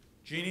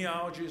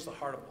 Genealogy is the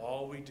heart of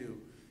all we do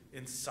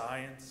in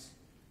science,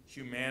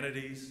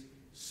 humanities,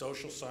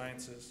 social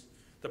sciences.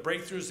 The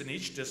breakthroughs in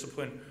each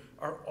discipline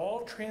are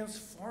all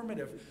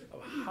transformative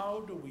of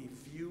how do we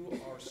view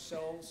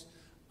ourselves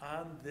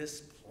on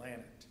this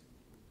planet.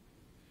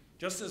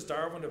 Just as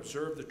Darwin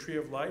observed the tree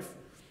of life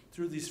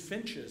through these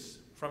finches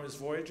from his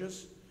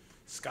voyages,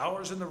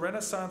 scholars in the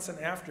Renaissance and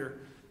after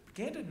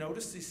began to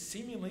notice these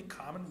seemingly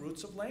common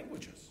roots of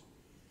languages.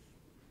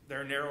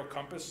 Their narrow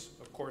compass,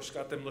 of course,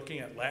 got them looking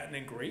at Latin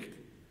and Greek,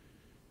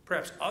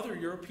 perhaps other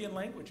European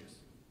languages.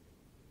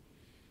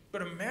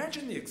 But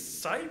imagine the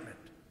excitement,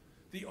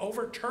 the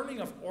overturning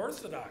of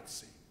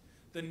orthodoxy,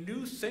 the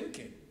new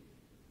thinking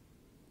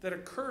that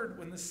occurred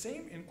when the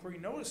same inquiry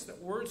noticed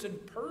that words in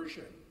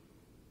Persian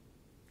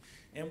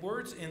and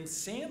words in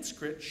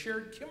Sanskrit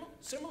shared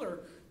similar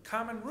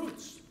common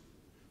roots.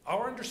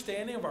 Our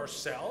understanding of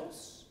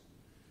ourselves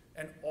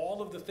and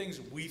all of the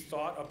things we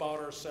thought about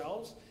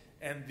ourselves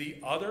and the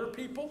other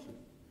people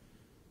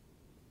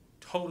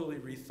totally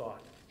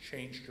rethought,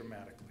 changed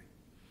dramatically.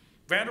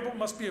 Vanderbilt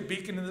must be a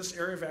beacon in this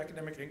area of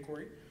academic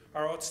inquiry.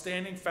 Our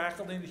outstanding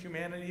faculty in the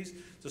humanities,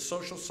 the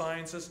social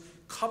sciences,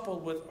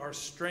 coupled with our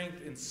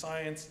strength in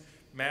science,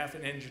 math,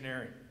 and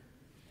engineering.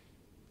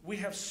 We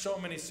have so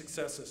many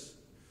successes.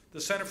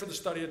 The Center for the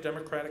Study of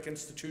Democratic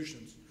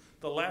Institutions,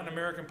 the Latin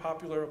American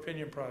Popular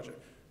Opinion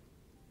Project,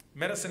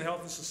 Medicine,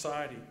 Health, and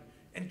Society,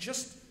 and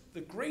just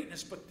the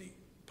greatness, but the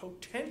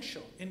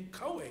potential in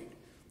co-aid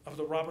of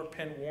the Robert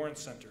Penn Warren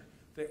Center.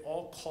 They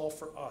all call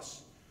for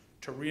us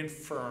to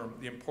reaffirm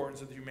the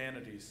importance of the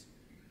humanities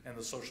and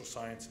the social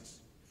sciences.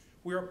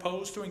 We are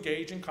opposed to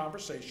engage in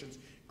conversations,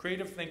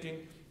 creative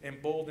thinking,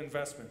 and bold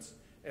investments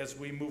as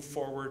we move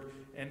forward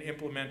and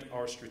implement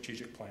our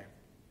strategic plan.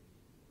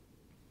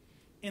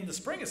 In the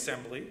spring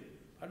assembly,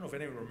 I don't know if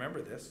anyone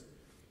remember this,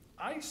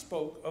 I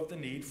spoke of the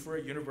need for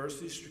a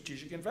university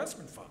strategic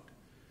investment fund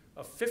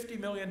of $50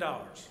 million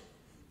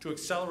to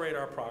accelerate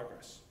our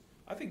progress.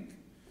 I think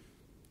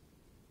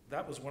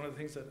that was one of the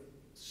things that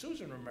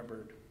Susan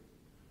remembered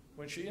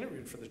when she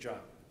interviewed for the job.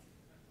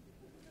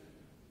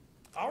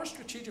 Our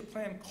strategic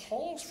plan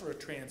calls for a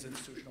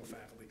trans-institutional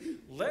faculty,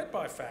 led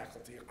by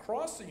faculty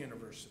across the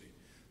university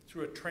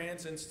through a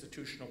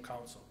trans-institutional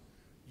council.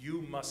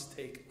 You must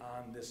take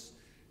on this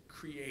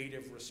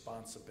creative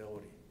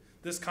responsibility.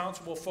 This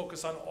council will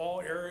focus on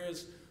all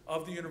areas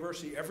of the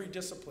university, every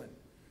discipline,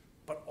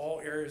 but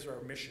all areas of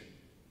our mission: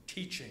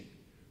 teaching,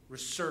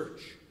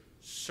 research,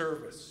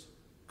 service,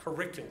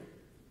 curriculum.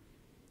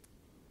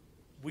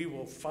 We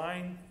will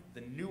find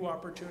the new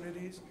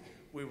opportunities,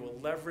 we will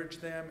leverage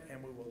them,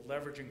 and we will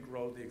leverage and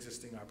grow the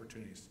existing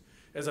opportunities.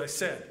 As I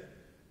said,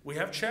 we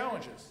have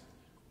challenges,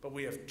 but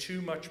we have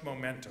too much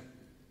momentum,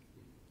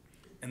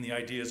 and the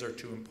ideas are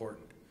too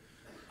important.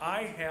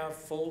 I have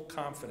full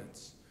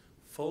confidence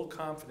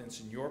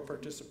in your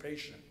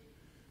participation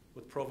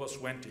with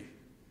Provost Wente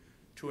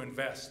to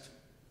invest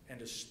and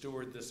to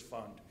steward this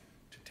fund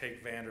to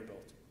take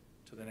Vanderbilt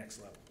to the next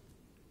level.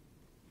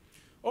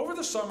 Over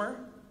the summer,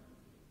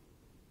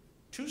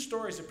 2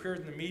 stories appeared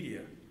in the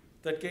media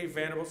that gave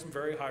Vanderbilt some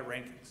very high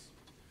rankings.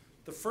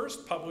 The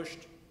first,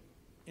 published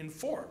in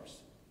Forbes,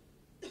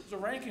 was a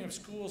ranking of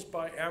schools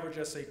by average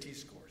SAT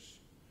scores.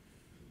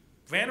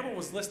 Vanderbilt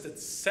was listed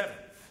 7th,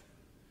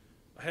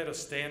 ahead of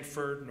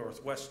Stanford,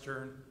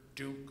 Northwestern,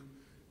 Duke,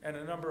 and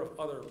a number of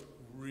other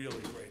really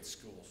great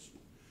schools.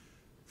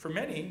 For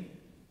many,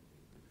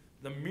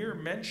 the mere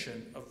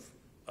mention of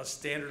a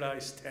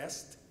standardized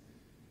test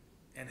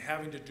and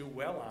having to do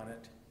well on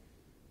it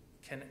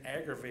can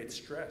aggravate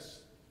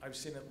stress. I've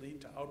seen it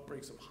lead to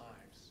outbreaks of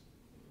hives.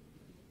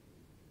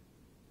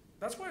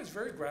 That's why it's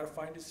very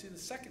gratifying to see the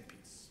second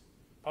piece,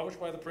 published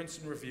by the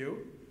Princeton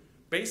Review,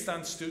 based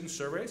on student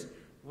surveys,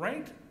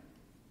 ranked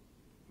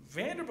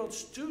Vanderbilt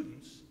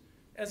students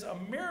as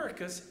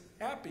America's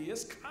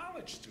happiest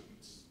college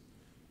students.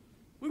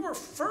 We were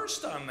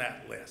first on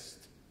that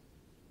list.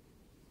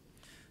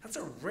 That's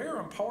a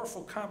rare and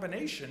powerful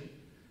combination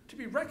to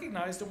be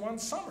recognized in one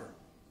summer.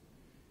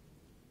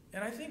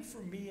 And I think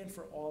for me and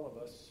for all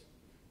of us,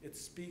 it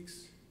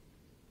speaks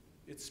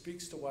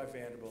to why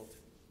Vanderbilt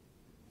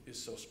is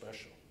so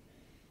special.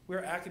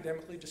 We're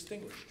academically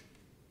distinguished.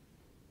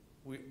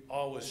 We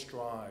always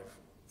strive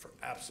for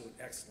absolute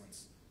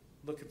excellence.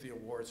 Look at the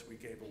awards we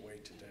gave away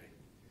today.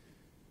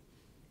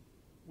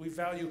 We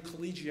value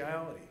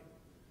collegiality,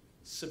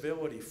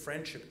 civility,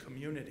 friendship,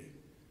 community.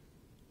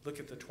 Look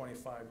at the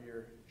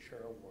 25-year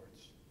Chair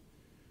Awards.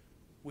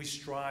 We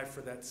strive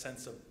for that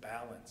sense of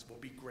balance. We'll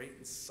be great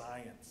in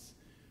science.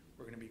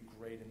 We're going to be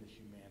great in the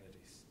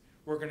humanities.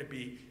 We're going to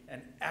be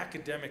an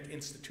academic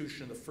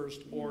institution of the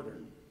first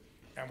order,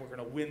 and we're going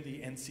to win the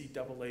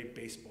NCAA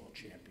baseball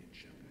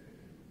championship.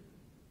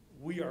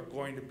 We are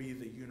going to be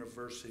the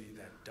university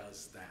that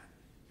does that,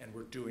 and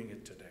we're doing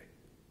it today.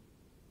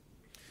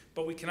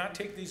 But we cannot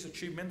take these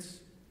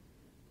achievements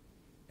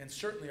and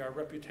certainly our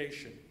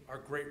reputation, our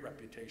great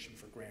reputation,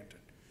 for granted.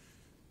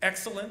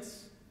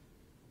 Excellence,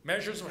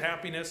 measures of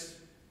happiness,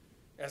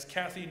 as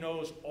Kathy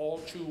knows all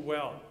too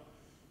well,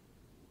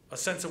 a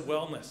sense of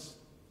wellness,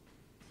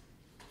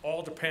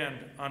 all depend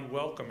on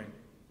welcoming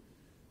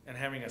and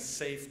having a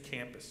safe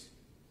campus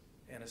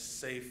and a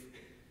safe,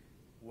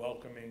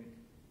 welcoming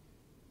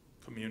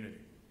community.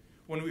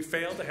 When we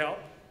fail to help,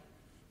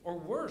 or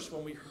worse,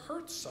 when we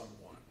hurt someone,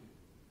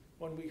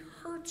 when we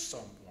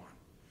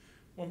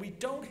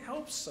don't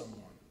help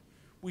someone,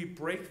 we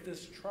break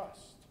this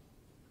trust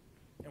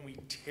and we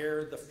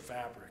tear the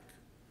fabric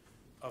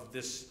of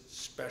this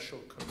special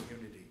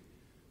community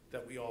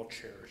that we all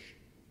cherish.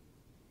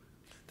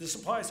 This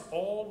applies to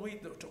all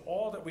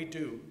that we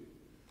do.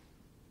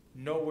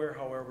 Nowhere,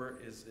 however,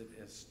 is it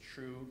as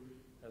true,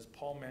 as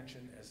Paul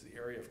mentioned, as the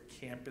area of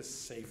campus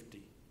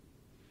safety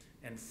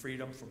and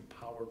freedom from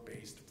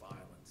power-based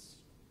violence.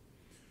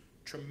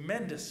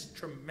 Tremendous,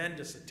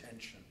 tremendous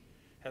attention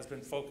has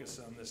been focused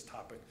on this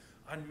topic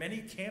on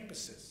many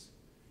campuses,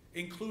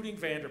 including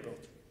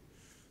Vanderbilt.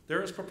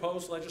 There is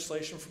proposed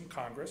legislation from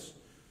Congress.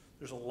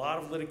 There's a lot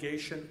of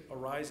litigation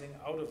arising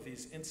out of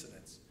these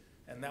incidents,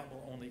 and that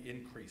will only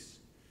increase.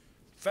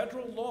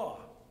 Federal law,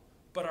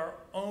 but our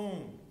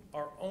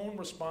own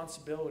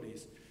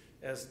responsibilities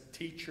as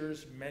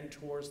teachers,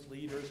 mentors,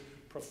 leaders,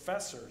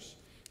 professors,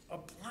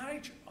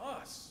 oblige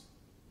us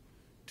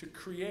to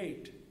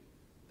create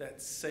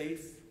that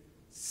safe,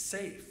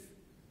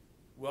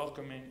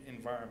 welcoming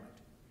environment,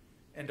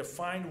 and to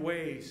find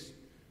ways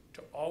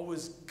to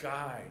always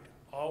guide,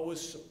 always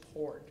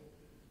support,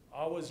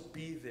 always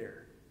be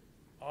there,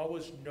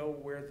 always know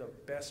where the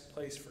best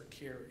place for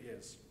care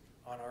is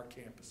on our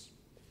campus.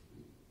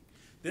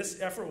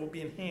 This effort will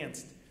be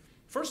enhanced,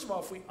 first of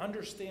all, if we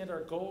understand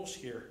our goals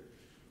here.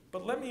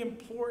 But let me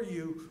implore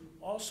you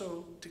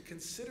also to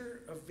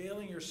consider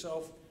availing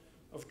yourself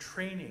of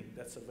training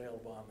that's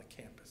available on the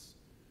campus,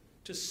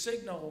 to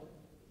signal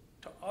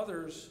to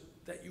others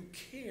that you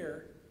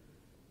care,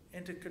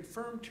 and to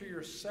confirm to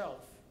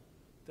yourself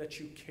that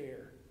you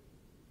care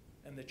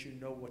and that you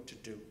know what to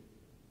do.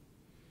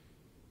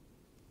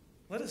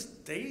 Let us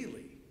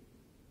daily,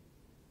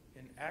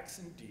 in acts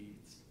and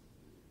deeds,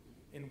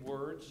 in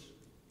words,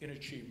 in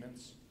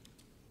achievements,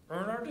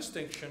 earn our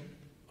distinction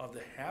of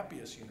the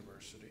happiest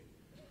university,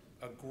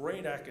 a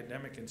great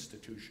academic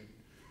institution,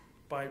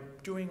 by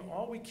doing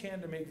all we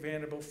can to make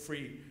Vanderbilt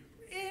free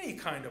from any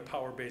kind of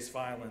power-based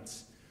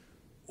violence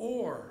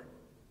or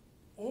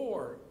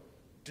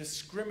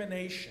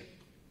discrimination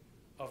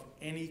of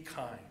any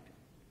kind.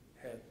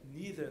 Had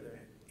neither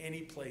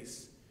any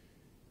place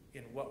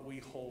in what we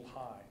hold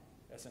high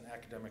as an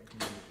academic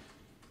community.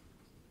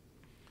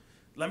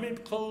 Let me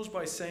close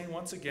by saying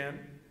once again,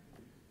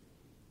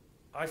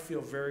 I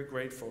feel very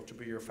grateful to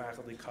be your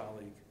faculty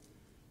colleague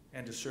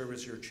and to serve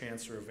as your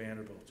Chancellor of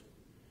Vanderbilt,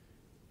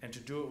 and to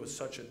do it with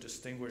such a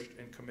distinguished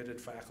and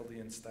committed faculty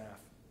and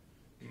staff,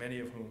 many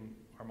of whom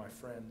are my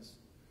friends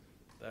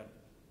that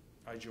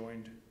I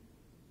joined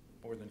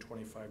more than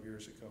 25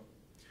 years ago.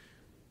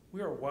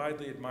 We are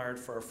widely admired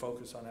for our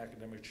focus on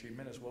academic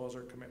achievement, as well as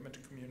our commitment to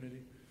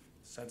community,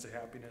 sense of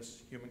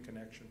happiness, human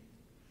connection.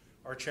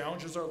 Our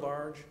challenges are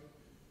large,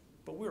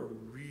 but we're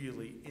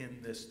really in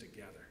this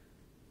together.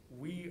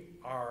 We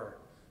are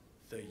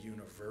the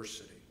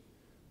university.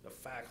 The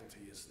faculty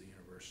is the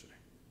university.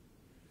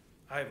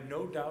 I have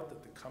no doubt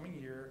that the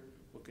coming year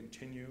will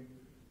continue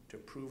to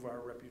prove our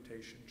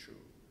reputation true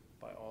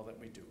by all that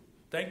we do.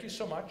 Thank you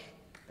so much,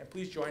 and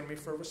please join me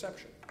for a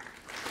reception.